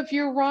wife of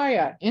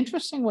Uriah.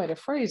 Interesting way to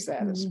phrase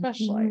that,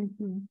 especially.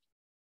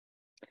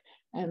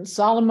 And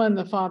Solomon,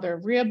 the father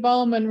of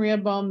Rehoboam, and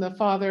Rehoboam, the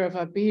father of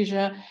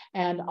Abijah,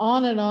 and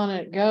on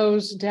it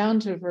goes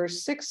down to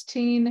verse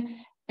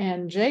 16.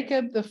 And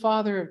Jacob, the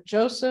father of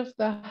Joseph,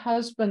 the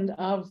husband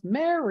of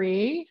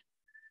Mary,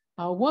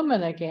 a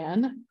woman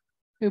again,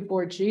 who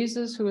bore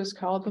Jesus, who is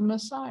called the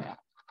Messiah.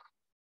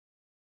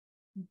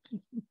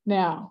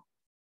 Now,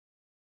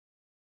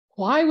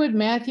 why would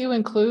Matthew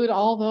include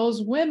all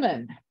those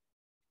women?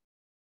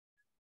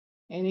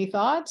 Any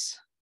thoughts?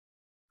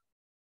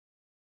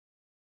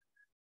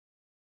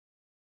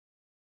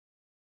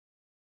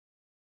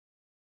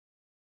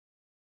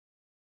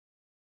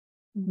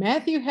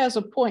 Matthew has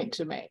a point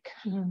to make.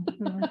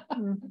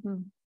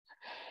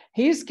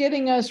 He's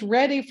getting us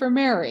ready for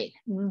Mary.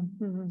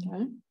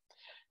 Okay.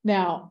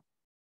 Now,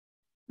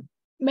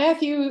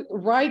 Matthew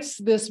writes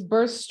this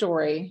birth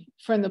story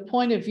from the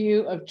point of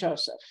view of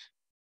Joseph.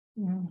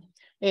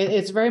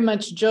 It's very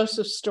much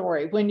Joseph's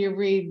story. When you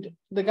read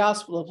the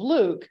Gospel of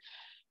Luke,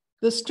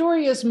 the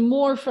story is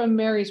more from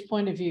Mary's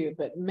point of view,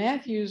 but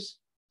Matthew's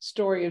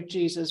story of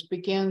Jesus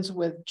begins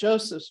with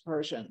Joseph's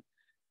version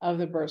of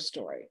the birth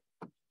story.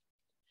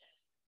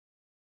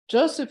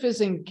 Joseph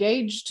is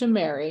engaged to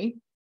Mary.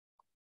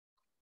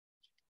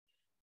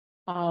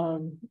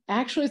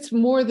 Actually, it's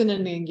more than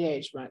an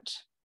engagement.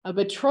 A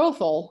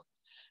betrothal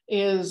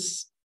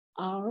is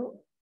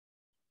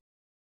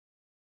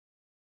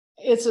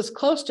it's as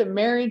close to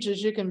marriage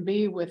as you can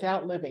be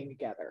without living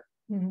together.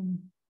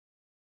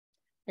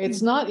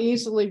 It's not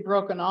easily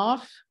broken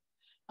off.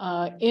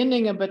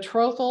 Ending a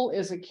betrothal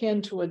is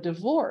akin to a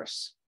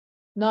divorce,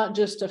 not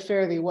just a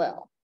fare thee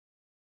well.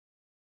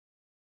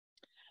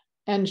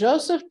 And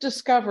Joseph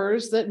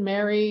discovers that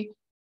Mary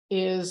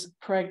is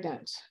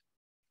pregnant.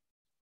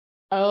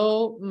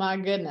 Oh my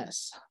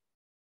goodness.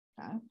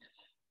 Okay.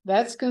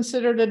 That's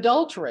considered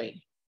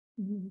adultery.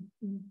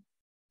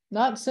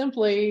 Not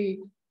simply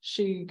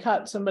she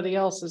cut somebody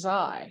else's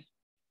eye.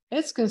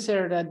 It's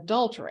considered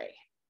adultery,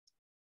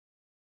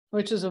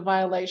 which is a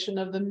violation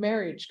of the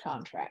marriage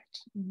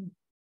contract.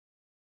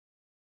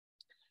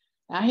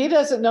 Now, he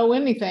doesn't know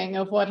anything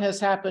of what has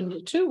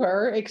happened to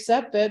her,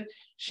 except that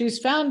she's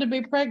found to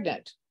be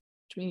pregnant,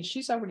 which means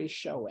she's already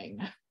showing.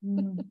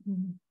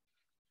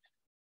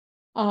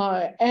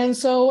 And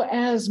so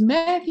as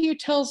Matthew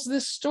tells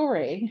this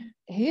story,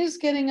 he's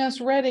getting us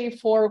ready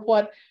for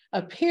what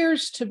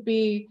appears to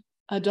be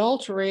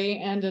adultery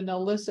and an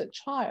illicit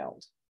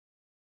child.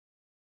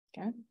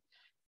 Okay.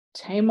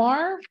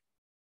 Tamar,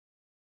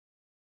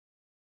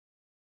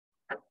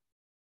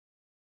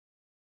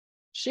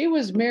 she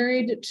was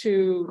married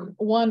to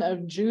one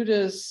of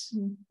Judah's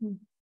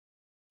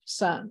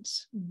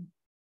sons.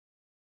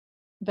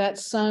 That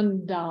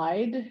son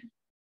died.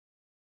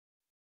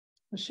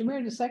 Was she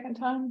married a second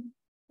time?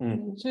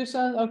 Two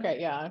sons? Okay,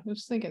 yeah, I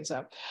was thinking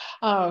so.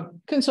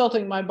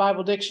 Consulting my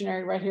Bible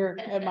dictionary right here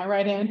at my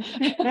right hand.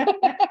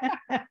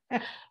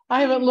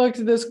 I haven't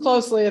looked this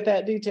closely at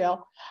that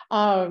detail.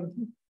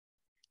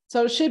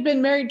 So she'd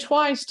been married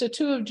twice to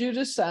two of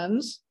Judah's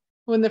sons.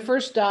 When the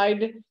first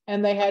died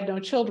and they had no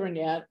children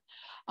yet,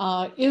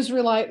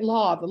 Israelite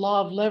law, the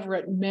law of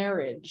levirate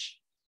marriage,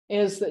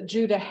 is that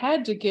Judah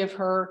had to give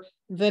her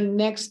the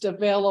next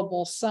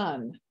available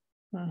son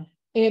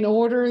in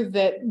order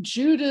that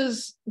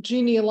Judah's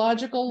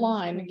genealogical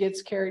line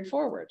gets carried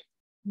forward.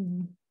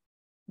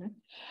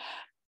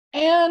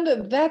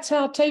 And that's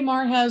how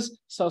Tamar has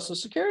Social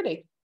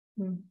Security.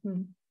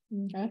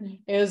 Okay?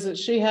 Is that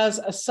she has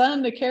a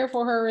son to care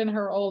for her in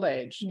her old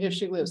age, if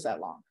she lives that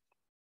long.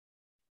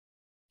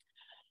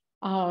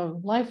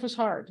 Life was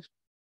hard.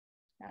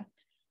 Okay.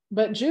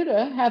 But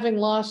Judah, having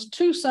lost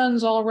two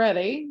sons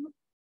already,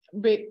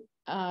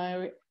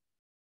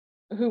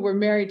 who were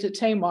married to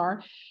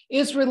Tamar,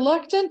 is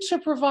reluctant to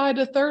provide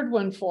a third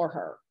one for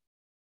her,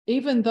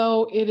 even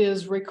though it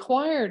is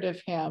required of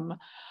him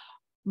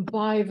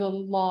by the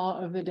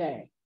law of the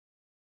day.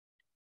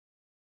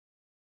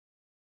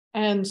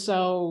 And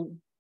so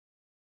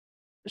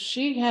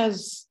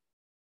she's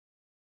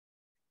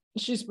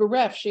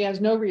bereft. She has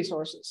no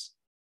resources.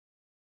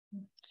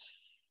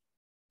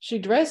 She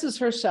dresses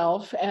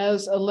herself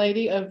as a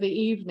lady of the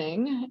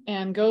evening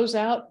and goes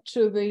out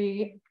to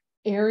the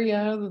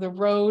area, the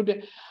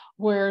road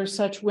where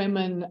such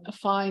women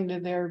find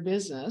their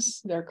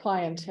business, their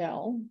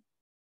clientele.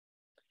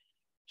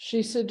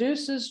 She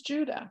seduces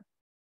Judah.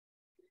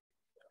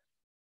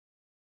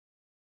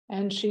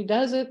 And she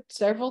does it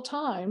several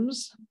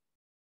times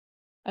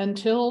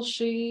until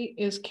she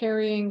is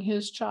carrying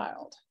his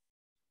child.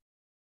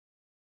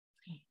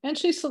 and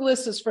she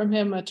solicits from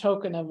him a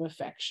token of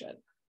affection.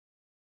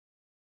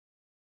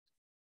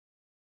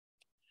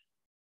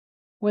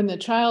 When the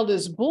child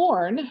is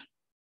born,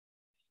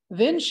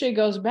 then she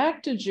goes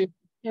back to Judah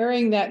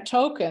carrying that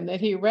token that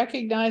he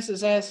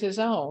recognizes as his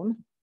own.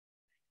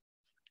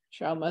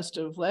 Child must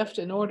have left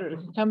in order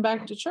to come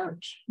back to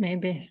church.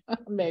 Maybe.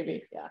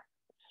 Maybe, yeah.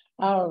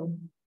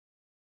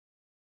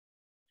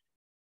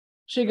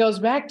 She goes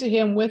back to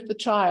him with the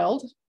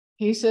child.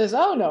 He says,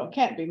 oh, no, it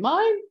can't be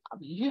mine.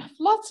 You have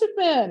lots of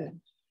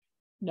men.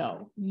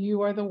 No,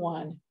 you are the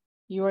one.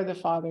 You are the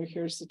father.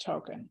 Here's the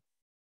token.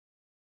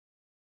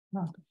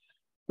 Oh.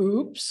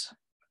 Oops.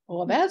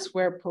 Well, that's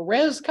where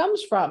Perez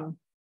comes from.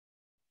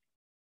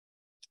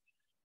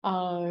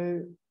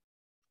 At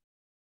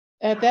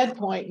that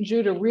point,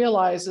 Judah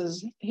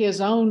realizes his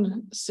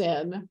own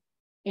sin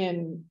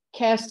in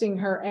casting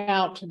her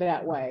out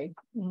that way,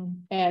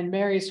 and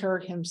marries her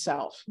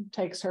himself,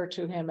 takes her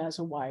to him as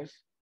a wife,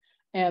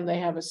 and they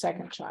have a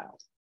second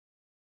child.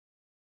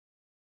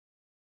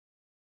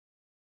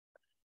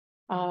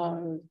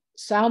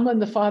 Salmon,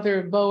 the father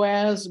of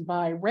Boaz,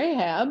 by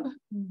Rahab.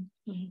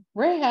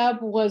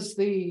 Rahab was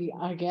the,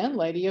 again,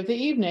 lady of the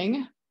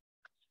evening,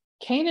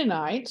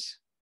 Canaanite,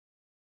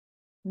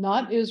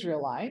 not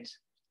Israelite,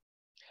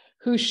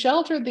 who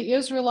sheltered the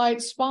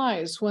Israelite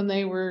spies when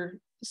they were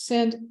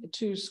sent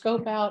to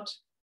scope out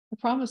the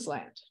promised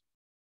land.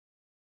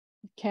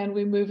 Can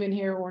we move in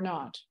here or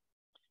not?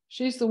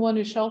 She's the one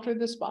who sheltered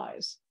the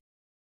spies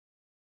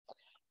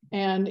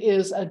and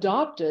is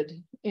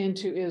adopted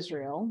into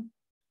Israel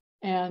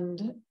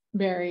and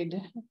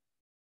married.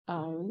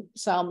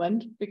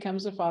 Salmon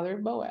becomes the father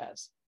of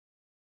Boaz.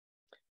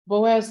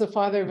 Boaz, the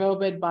father of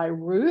Obed, by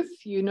Ruth.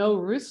 You know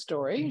Ruth's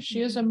story.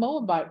 She is a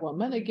Moabite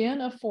woman,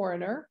 again, a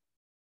foreigner.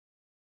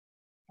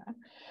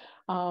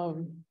 I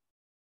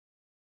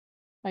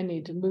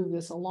need to move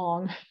this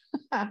along.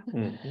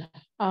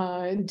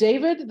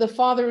 David, the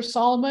father of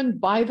Solomon,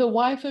 by the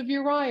wife of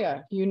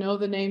Uriah. You know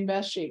the name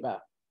Bathsheba.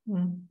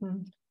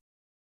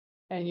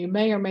 And you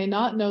may or may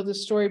not know the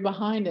story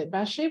behind it.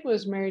 Bathsheba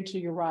was married to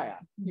Uriah.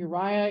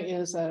 Uriah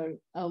is a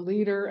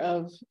leader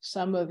of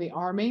some of the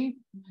army.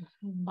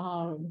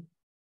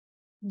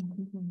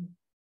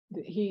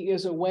 He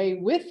is away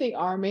with the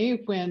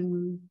army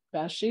when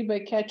Bathsheba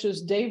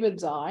catches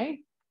David's eye.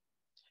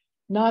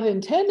 Not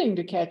intending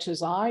to catch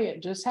his eye,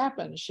 it just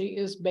happens. She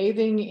is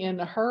bathing in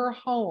her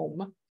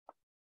home,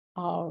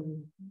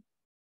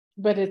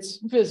 but it's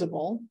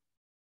visible.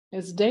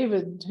 It's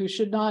David who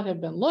should not have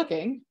been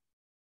looking.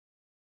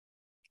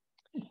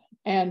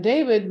 And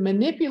David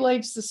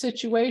manipulates the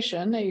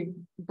situation. He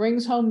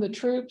brings home the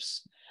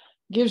troops,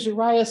 gives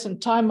Uriah some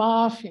time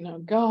off,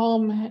 go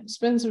home,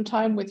 spend some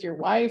time with your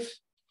wife.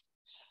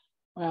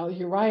 Well,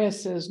 Uriah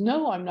says,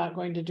 no, I'm not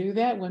going to do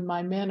that when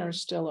my men are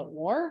still at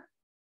war.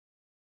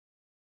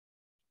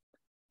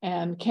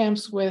 And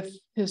camps with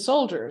his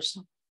soldiers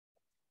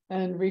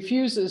and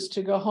refuses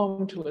to go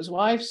home to his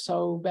wife.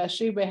 So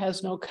Bathsheba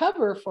has no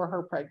cover for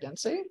her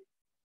pregnancy.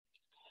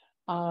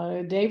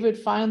 David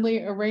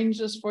finally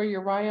arranges for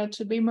Uriah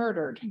to be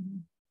murdered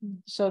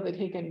so that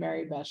he can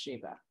marry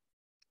Bathsheba.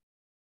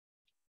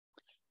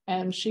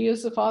 And she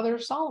is the father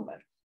of Solomon.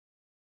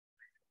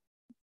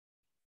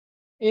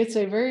 It's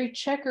a very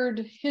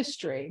checkered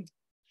history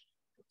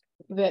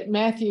that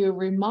Matthew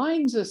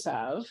reminds us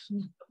of,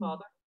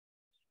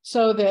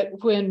 so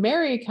that when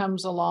Mary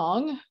comes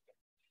along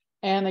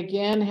and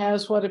again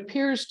has what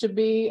appears to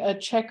be a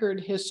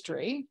checkered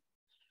history,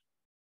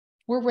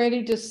 we're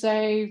ready to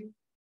say,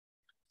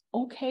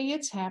 okay,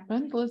 it's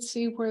happened. Let's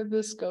see where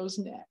this goes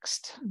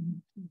next.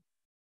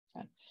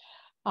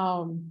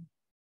 I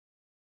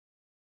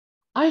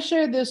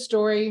shared this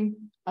story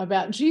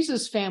about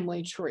Jesus'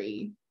 family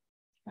tree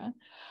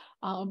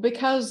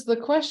because the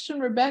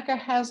question Rebecca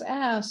has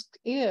asked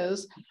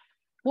is,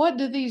 what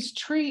do these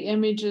tree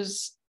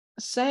images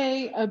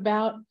say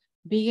about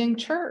being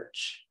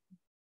church?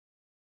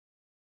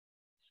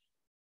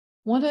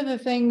 One of the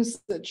things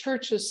that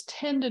churches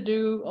tend to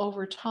do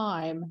over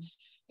time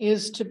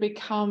is to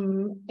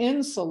become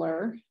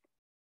insular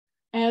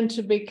and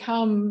to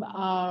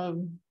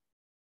become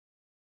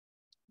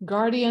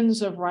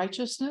guardians of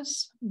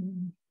righteousness,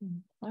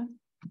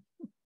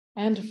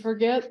 and to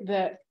forget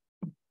that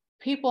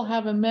people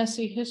have a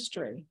messy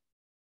history.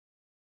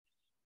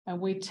 And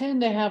we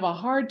tend to have a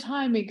hard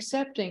time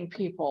accepting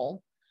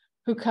people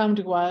who come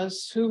to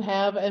us who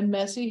have a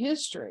messy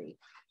history.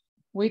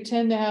 We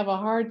tend to have a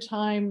hard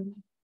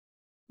time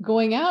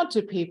going out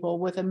to people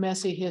with a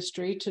messy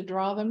history to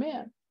draw them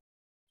in.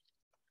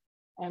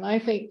 And I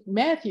think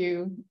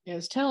Matthew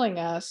is telling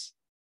us,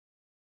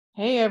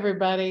 hey,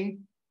 everybody,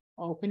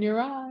 open your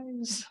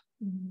eyes.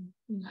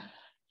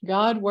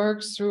 God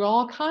works through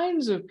all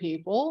kinds of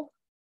people,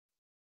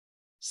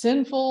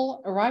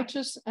 sinful,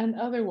 righteous, and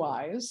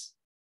otherwise.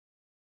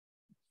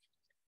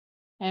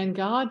 And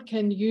God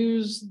can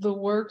use the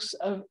works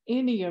of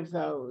any of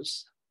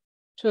those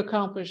to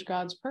accomplish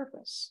God's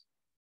purpose.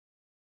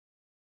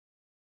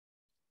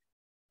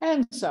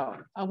 And so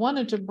I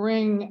wanted to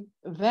bring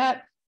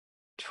that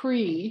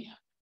tree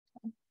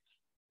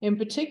in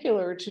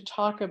particular to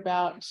talk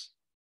about,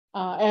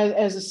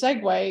 as a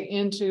segue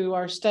into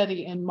our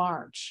study in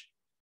March,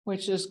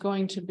 which is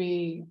going to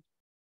be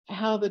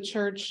how the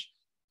church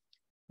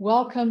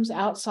welcomes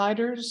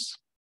outsiders,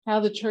 how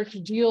the church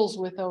deals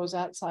with those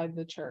outside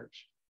the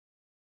church.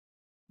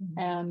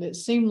 And it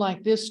seemed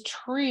like this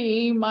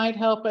tree might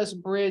help us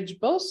bridge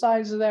both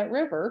sides of that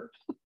river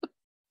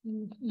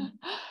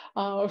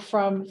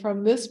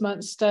from this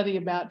month's study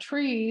about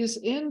trees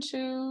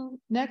into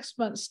next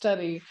month's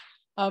study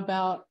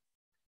about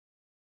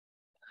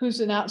who's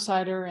an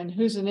outsider and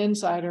who's an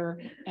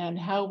insider and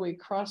how we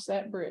cross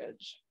that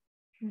bridge.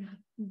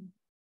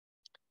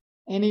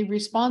 Any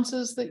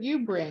responses that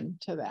you bring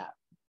to that?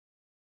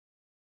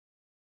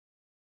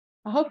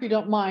 I hope you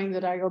don't mind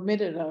that I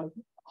omitted a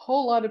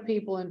whole lot of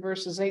people in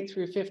verses 8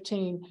 through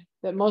 15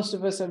 that most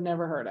of us have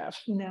never heard of.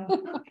 No.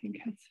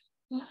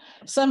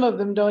 Some of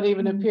them don't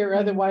even appear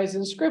otherwise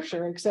in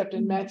scripture except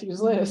in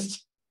Matthew's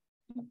list.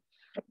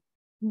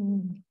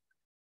 Well,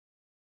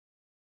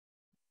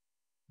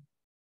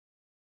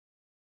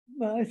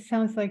 it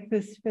sounds like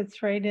this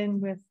fits right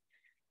in with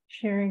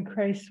sharing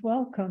Christ's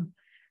welcome.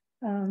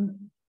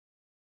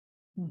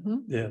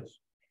 Yes.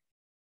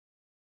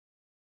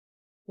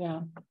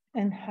 Yeah.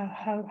 And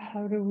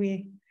how do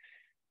we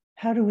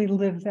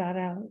live that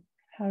out?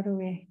 How do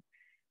we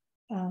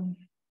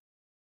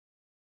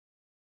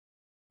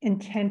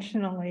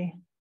intentionally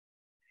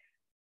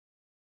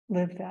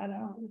live that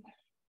out?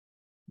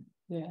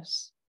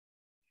 Yes.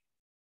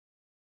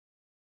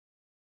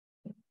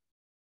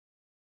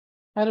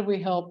 How do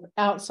we help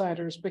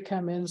outsiders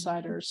become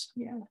insiders?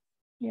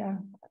 Yeah.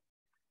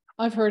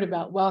 I've heard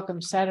about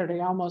Welcome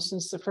Saturday almost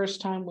since the first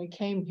time we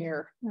came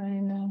here. I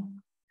know.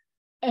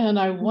 And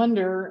I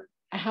wonder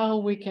how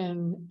we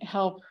can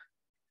help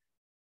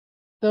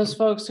those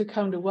folks who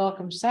come to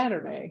Welcome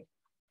Saturday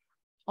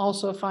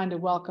also find a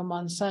welcome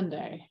on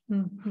Sunday.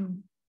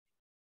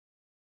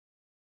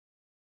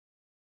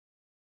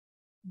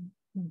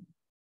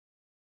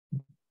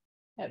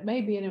 It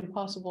may be an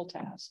impossible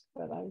task,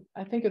 but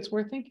I think it's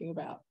worth thinking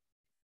about.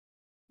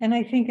 And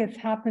I think it's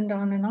happened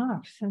on and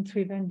off since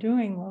we've been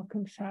doing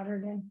Welcome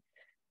Saturday.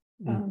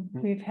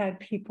 We've had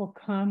people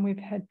come, we've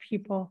had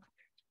people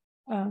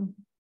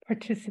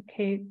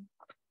participate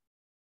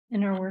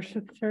in our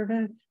worship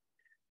service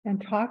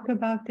and talk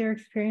about their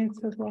experience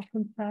with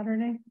Welcome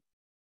Saturday.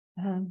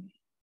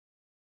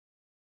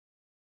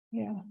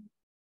 Yeah.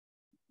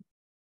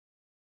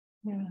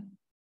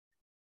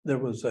 There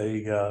was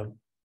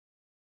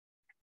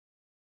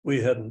we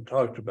hadn't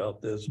talked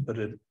about this, but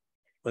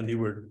when you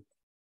were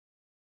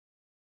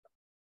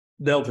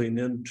delving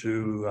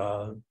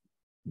into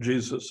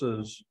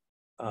Jesus's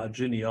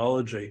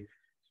genealogy,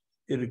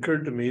 it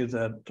occurred to me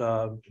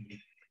that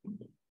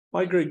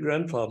my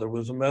great-grandfather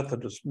was a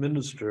Methodist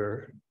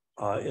minister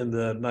in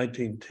the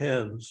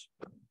 1910s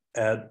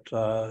at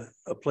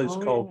a place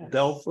called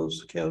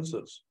Delphos,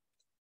 Kansas.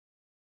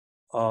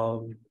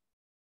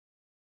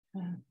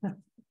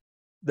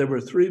 There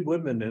were 3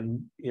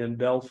 women in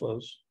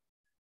Delphos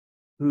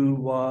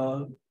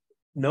who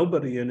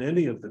nobody in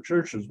any of the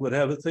churches would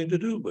have a thing to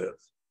do with.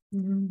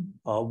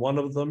 One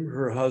of them,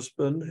 her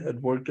husband,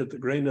 had worked at the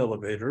grain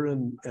elevator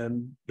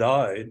and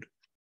died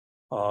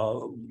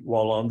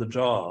while on the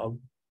job.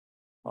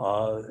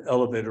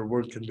 Elevator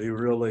work can be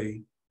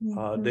really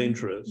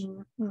dangerous.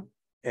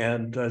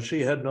 And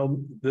she had no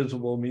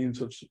visible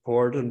means of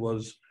support and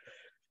was,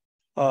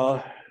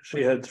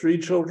 she had 3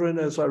 children,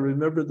 as I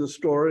remember the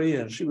story,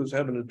 and she was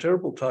having a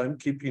terrible time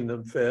keeping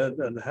them fed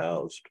and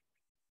housed.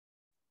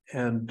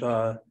 And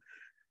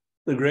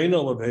the grain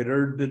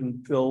elevator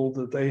didn't feel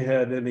that they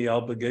had any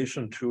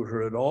obligation to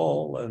her at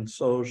all. And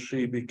so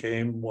she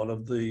became one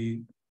of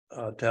the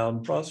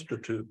town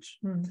prostitutes,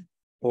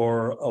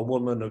 or a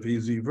woman of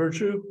easy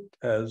virtue,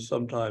 as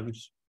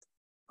sometimes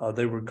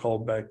they were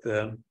called back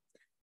then.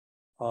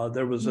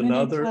 There was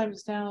another. Many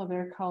times now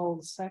they're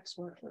called sex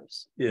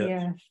workers.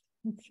 Yes.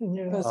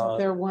 Because if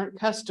there weren't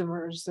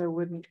customers, there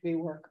wouldn't be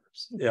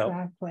workers.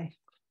 Exactly.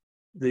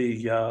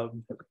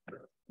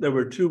 There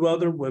were 2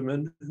 other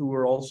women who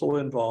were also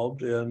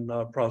involved in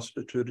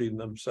prostituting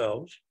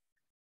themselves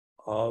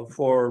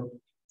for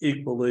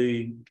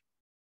equally,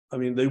 I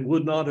mean, they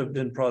would not have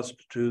been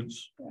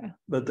prostitutes,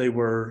 but they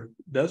were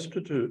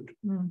destitute.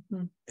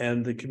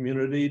 And the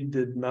community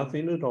did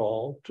nothing at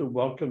all to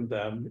welcome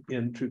them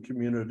into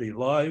community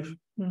life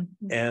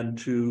and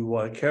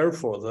to care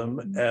for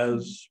them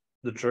as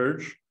the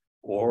church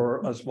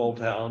or a small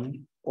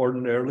town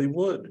ordinarily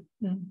would.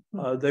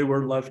 They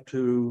were left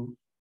to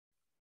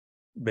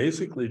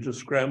basically just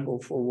scramble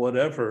for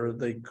whatever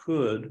they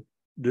could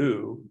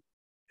do,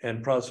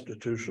 and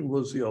prostitution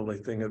was the only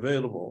thing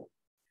available.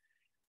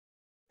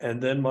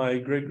 And then my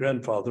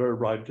great-grandfather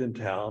arrived in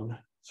town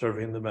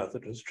serving the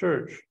Methodist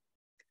Church.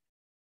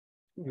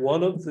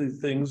 One of the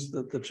things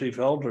that the chief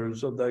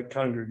elders of that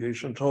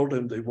congregation told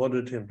him they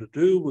wanted him to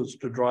do was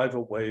to drive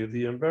away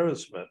the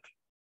embarrassment.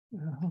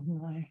 Oh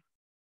my.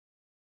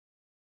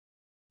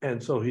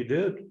 And so he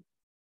did.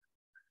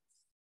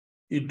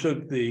 He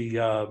took the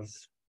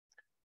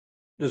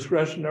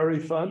discretionary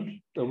fund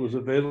that was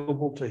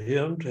available to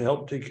him to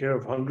help take care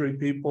of hungry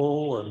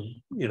people and,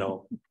 you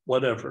know,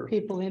 whatever.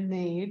 People in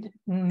need.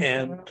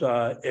 And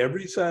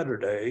every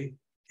Saturday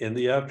in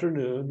the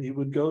afternoon, he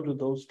would go to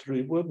those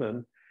three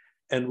women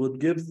and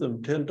would give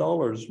them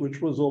 $10,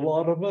 which was a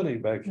lot of money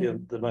back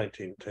in the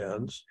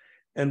 1910s,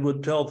 and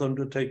would tell them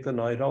to take the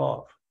night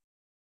off.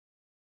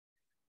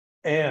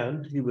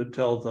 And he would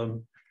tell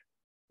them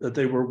that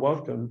they were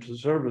welcome to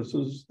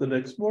services the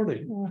next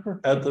morning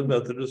at the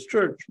Methodist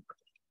Church.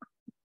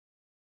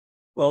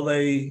 Well,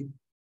 they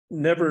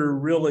never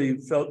really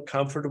felt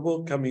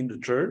comfortable coming to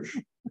church,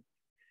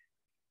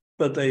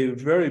 but they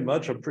very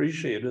much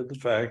appreciated the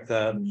fact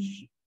that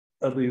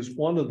at least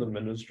one of the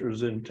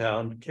ministers in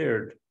town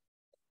cared.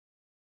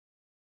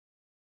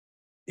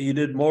 He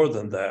did more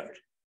than that.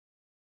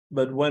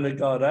 But when it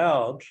got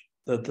out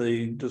that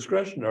the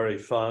discretionary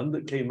fund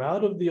that came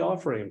out of the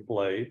offering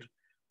plate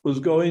was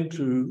going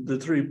to the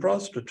three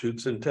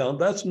prostitutes in town,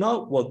 that's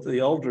not what the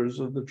elders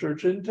of the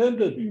church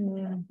intended.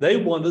 They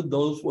wanted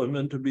those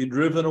women to be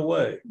driven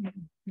away.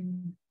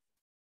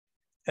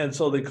 And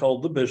so they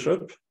called the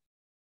bishop,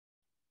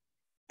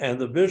 and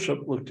the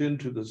bishop looked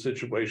into the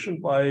situation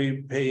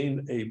by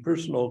paying a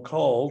personal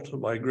call to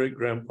my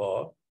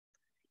great-grandpa.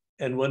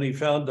 And when he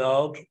found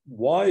out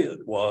why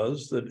it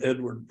was that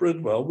Edward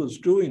Bridwell was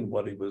doing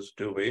what he was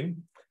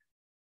doing,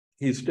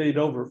 he stayed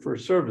over for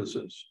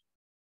services.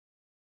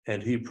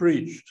 And he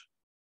preached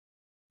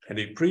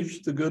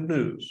the good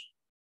news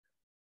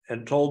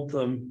and told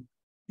them,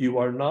 you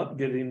are not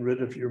getting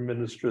rid of your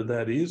minister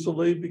that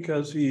easily,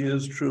 because he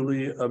is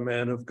truly a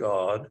man of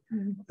God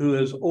who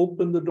has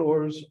opened the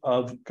doors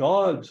of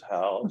God's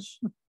house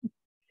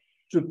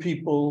to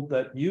people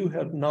that you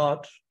have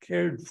not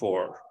cared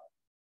for.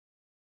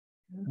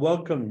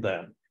 Welcome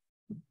them.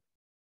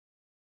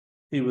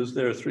 He was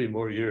there 3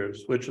 more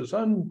years, which is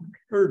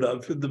unheard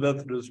of in the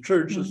Methodist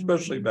Church,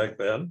 especially back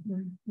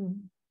then.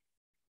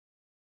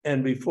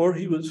 And before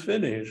he was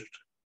finished,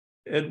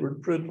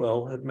 Edward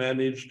Bridwell had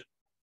managed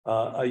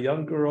a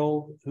young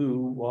girl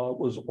who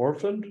was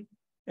orphaned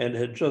and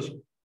had just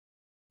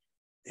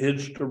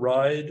hitched a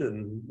ride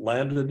and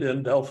landed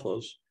in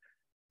Delphos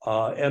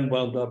and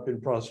wound up in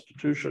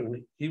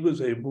prostitution. He was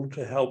able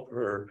to help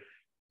her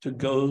to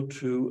go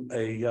to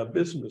a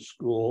business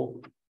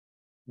school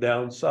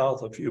down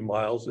south a few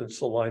miles in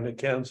Salina,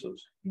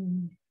 Kansas,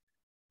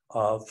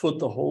 foot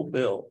the whole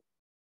bill.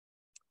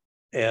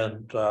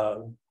 And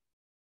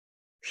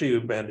she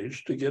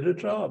managed to get a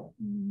job.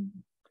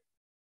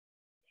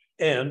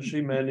 And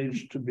she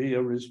managed to be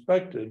a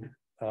respected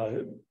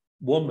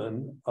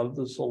woman of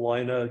the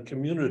Salina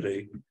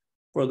community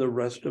for the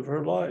rest of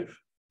her life.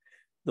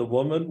 The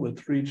woman with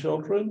 3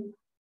 children,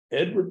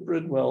 Edward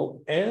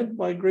Bridwell and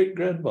my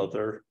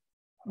great-grandmother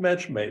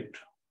matchmaked.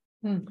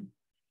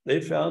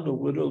 They found a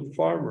widowed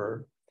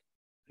farmer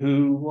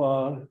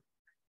who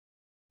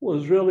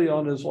was really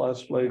on his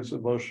last legs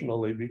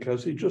emotionally,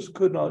 because he just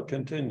could not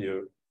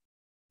continue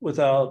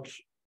without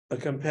a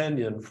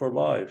companion for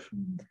life.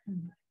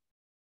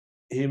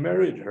 He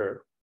married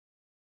her,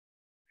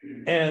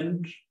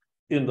 and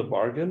in the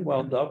bargain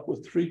wound up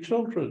with 3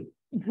 children.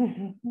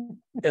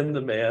 And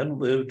the man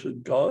lived a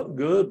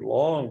good,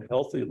 long,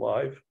 healthy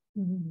life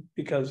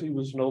because he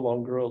was no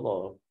longer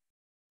alone.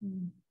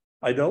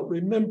 I don't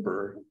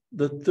remember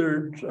the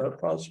 3rd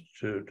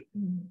prostitute.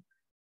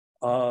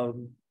 The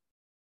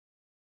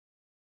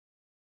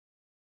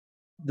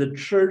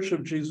Church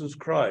of Jesus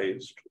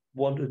Christ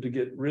wanted to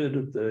get rid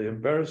of the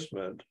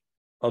embarrassment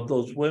of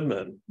those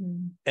women.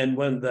 And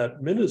when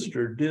that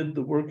minister did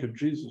the work of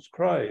Jesus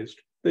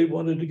Christ, they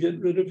wanted to get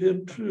rid of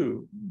him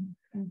too.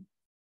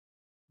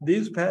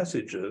 These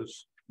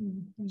passages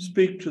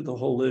speak to the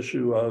whole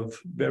issue of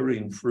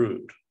bearing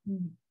fruit,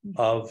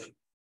 of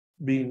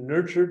being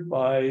nurtured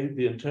by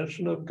the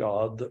intention of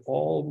God that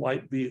all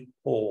might be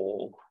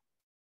whole,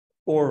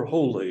 or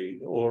holy,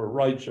 or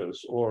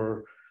righteous,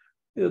 or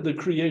the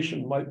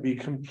creation might be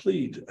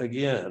complete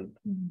again.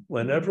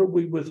 Whenever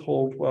we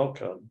withhold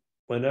welcome,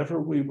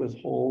 whenever we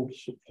withhold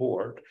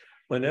support,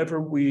 whenever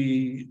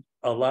we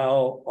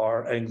allow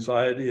our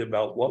anxiety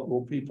about what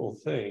will people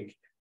think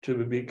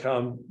to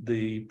become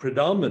the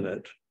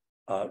predominant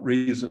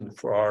reason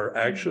for our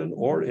action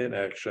or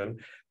inaction,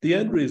 the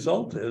end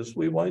result is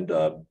we wind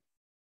up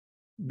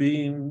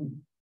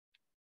being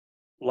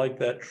like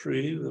that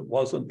tree that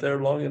wasn't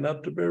there long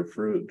enough to bear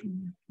fruit.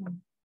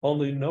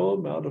 Only no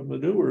amount of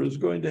manure is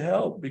going to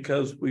help,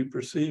 because we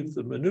perceive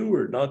the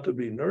manure not to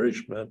be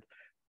nourishment,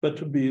 but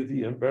to be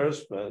the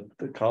embarrassment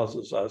that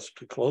causes us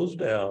to close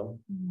down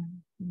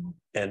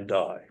and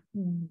die.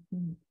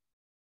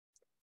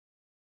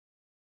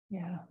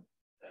 Yeah.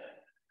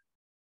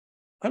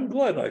 I'm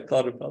glad I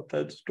thought about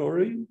that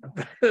story.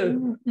 I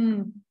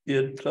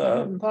haven't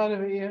thought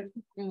of it yet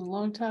in a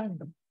long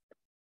time.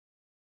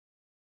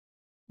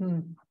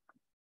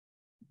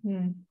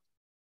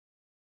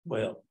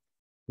 Well,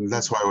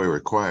 that's why we were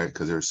quiet,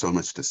 because there's so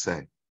much to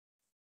say.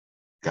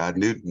 God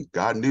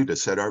knew to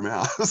shut our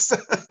mouths.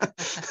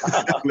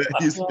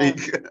 Let you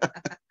speak.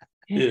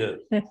 yeah.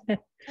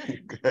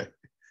 Okay.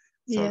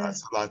 So Yeah.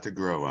 that's a lot to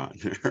grow on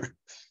here.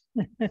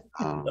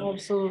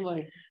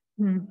 Absolutely.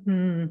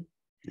 Mhm.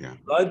 Yeah.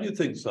 I do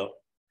think so.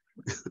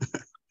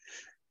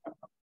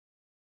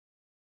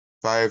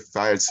 If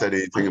I had said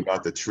anything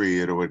about the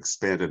tree, it would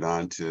expand it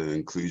on to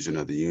inclusion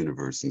of the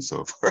universe and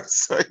so forth.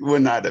 So I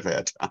would not have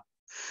had time.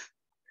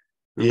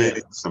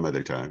 Maybe some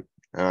other time.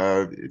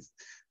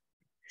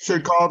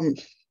 Should call them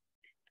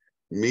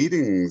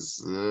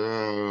meetings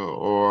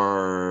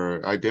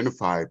or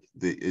identify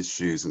the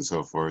issues and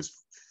so forth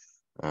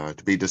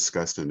to be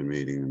discussed in the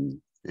meeting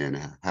and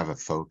have a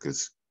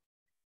focus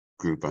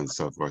group and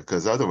so forth.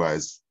 Because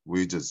otherwise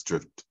we just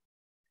drift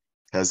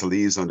as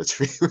leaves on the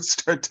tree would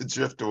start to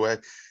drift away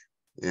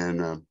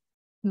and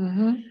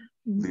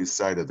lose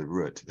sight of the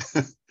root.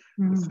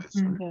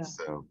 Mhm.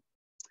 So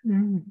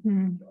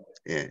Mhm.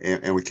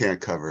 and we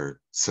can't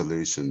cover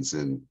solutions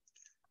in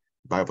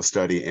Bible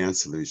study and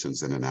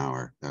solutions in an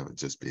hour. That would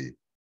just be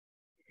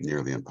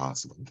nearly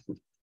impossible.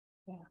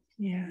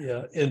 Yeah.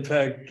 Yeah, in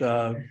fact,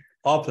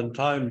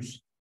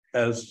 oftentimes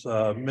as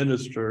a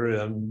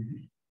minister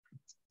in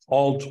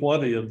all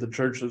 20 of the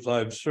churches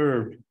I've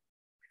served,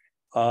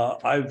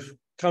 I've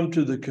come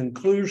to the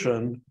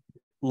conclusion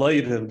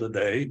late in the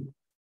day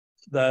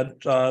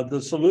that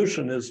the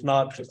solution is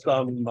not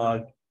some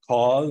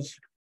cause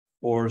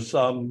or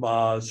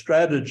some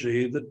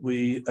strategy that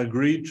we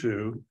agree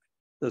to.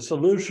 The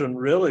solution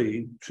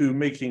really to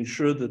making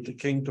sure that the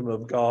kingdom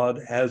of God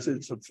has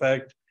its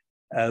effect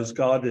as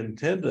God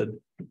intended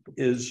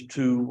is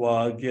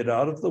to get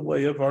out of the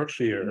way of our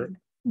fear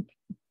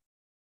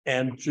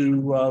and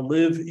to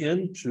live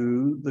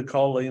into the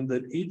calling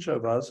that each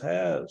of us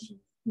has.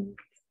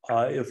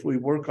 If we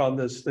work on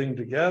this thing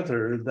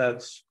together,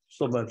 that's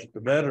so much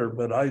the better.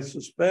 But I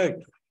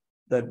suspect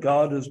that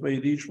God has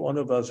made each one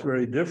of us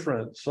very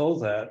different so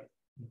that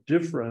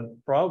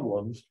different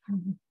problems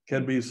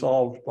can be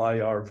solved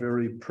by our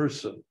very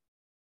person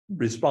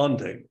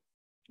responding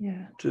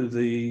to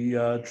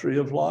the tree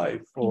of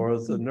life or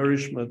the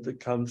nourishment that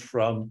comes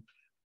from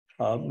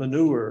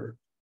manure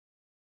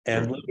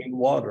and living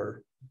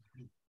water.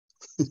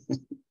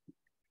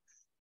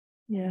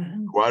 Yeah.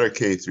 Water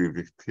came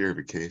through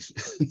purification.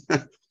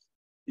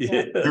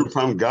 Yeah.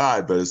 From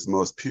God, but it's the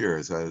most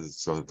pure,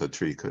 so the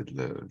tree could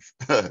live.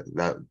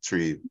 That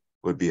tree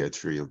would be a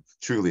tree,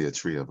 truly a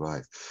tree of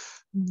life.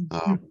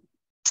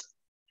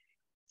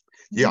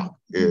 Yeah,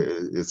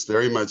 it's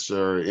very much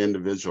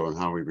individual in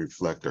how we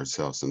reflect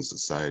ourselves in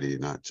society,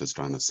 not just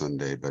on a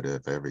Sunday, but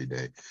every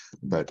day.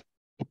 But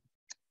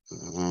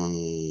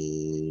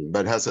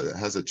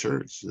has a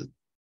church, you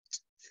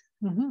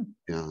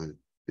know,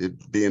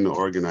 it being the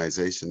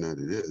organization that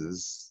it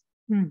is,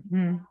 you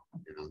know,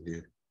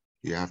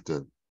 you have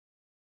to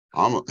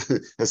almost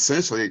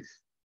essentially,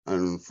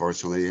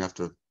 unfortunately, you have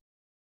to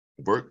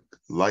work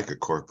like a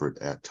corporate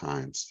at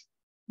times.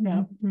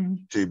 Yeah.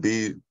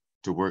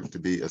 To work to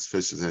be as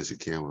efficient as you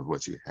can with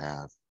what you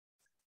have.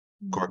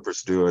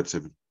 Corporates do it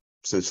to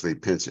essentially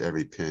pinch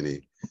every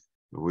penny.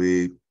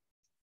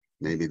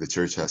 Maybe the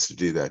church has to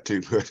do that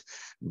too,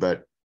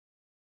 but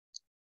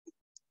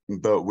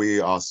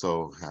we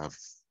also have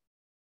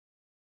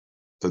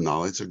the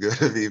knowledge of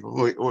good and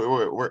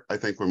evil. I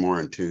think we're more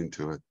in tune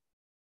to it.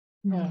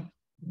 Yeah.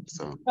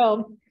 So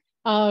well,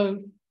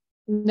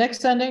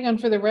 next Sunday and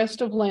for the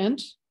rest of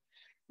Lent,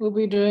 we'll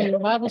be doing a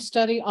Bible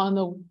study on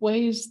the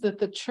ways that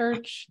the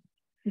church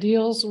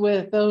deals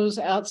with those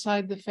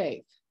outside the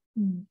faith.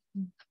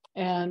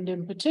 And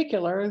in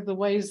particular, the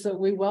ways that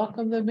we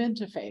welcome them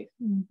into faith.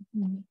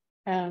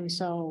 And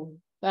so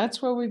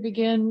that's where we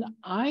begin,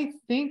 I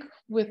think,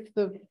 with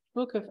the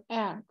book of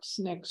Acts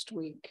next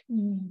week.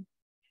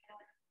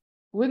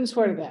 Wouldn't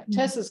swear to that.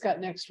 Tessa's got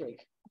next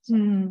week.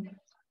 So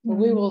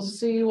we will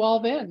see you all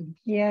then.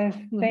 Yes,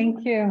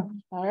 thank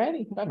you. All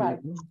righty, bye-bye.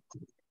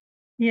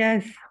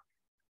 Yes,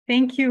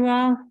 thank you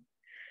all.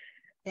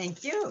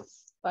 Thank you.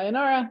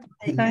 Sayonara.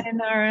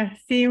 Sayonara.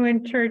 See you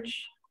in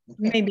church,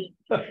 maybe.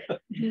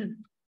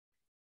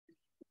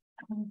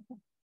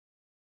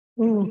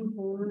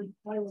 Ooh.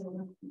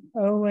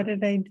 Oh, what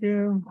did I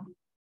do?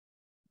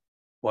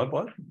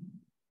 What?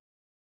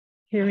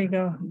 Here we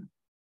go.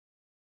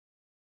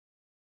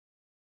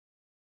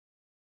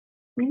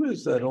 Who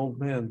is that old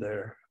man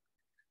there?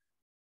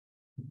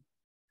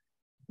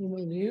 You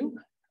mean you?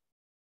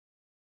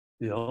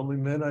 The only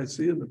man I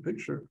see in the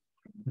picture.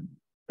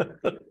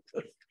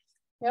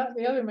 Yeah,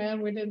 the other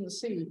man we didn't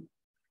see.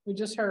 We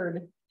just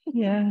heard.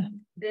 Yeah.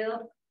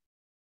 Bill?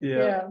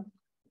 Yeah.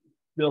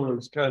 Bill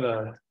is kind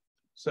of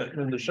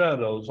sitting in the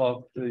shadows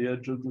off the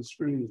edge of the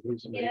screen,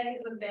 isn't he? Yeah,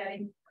 he's a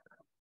daddy.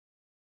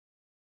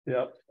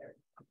 Yep.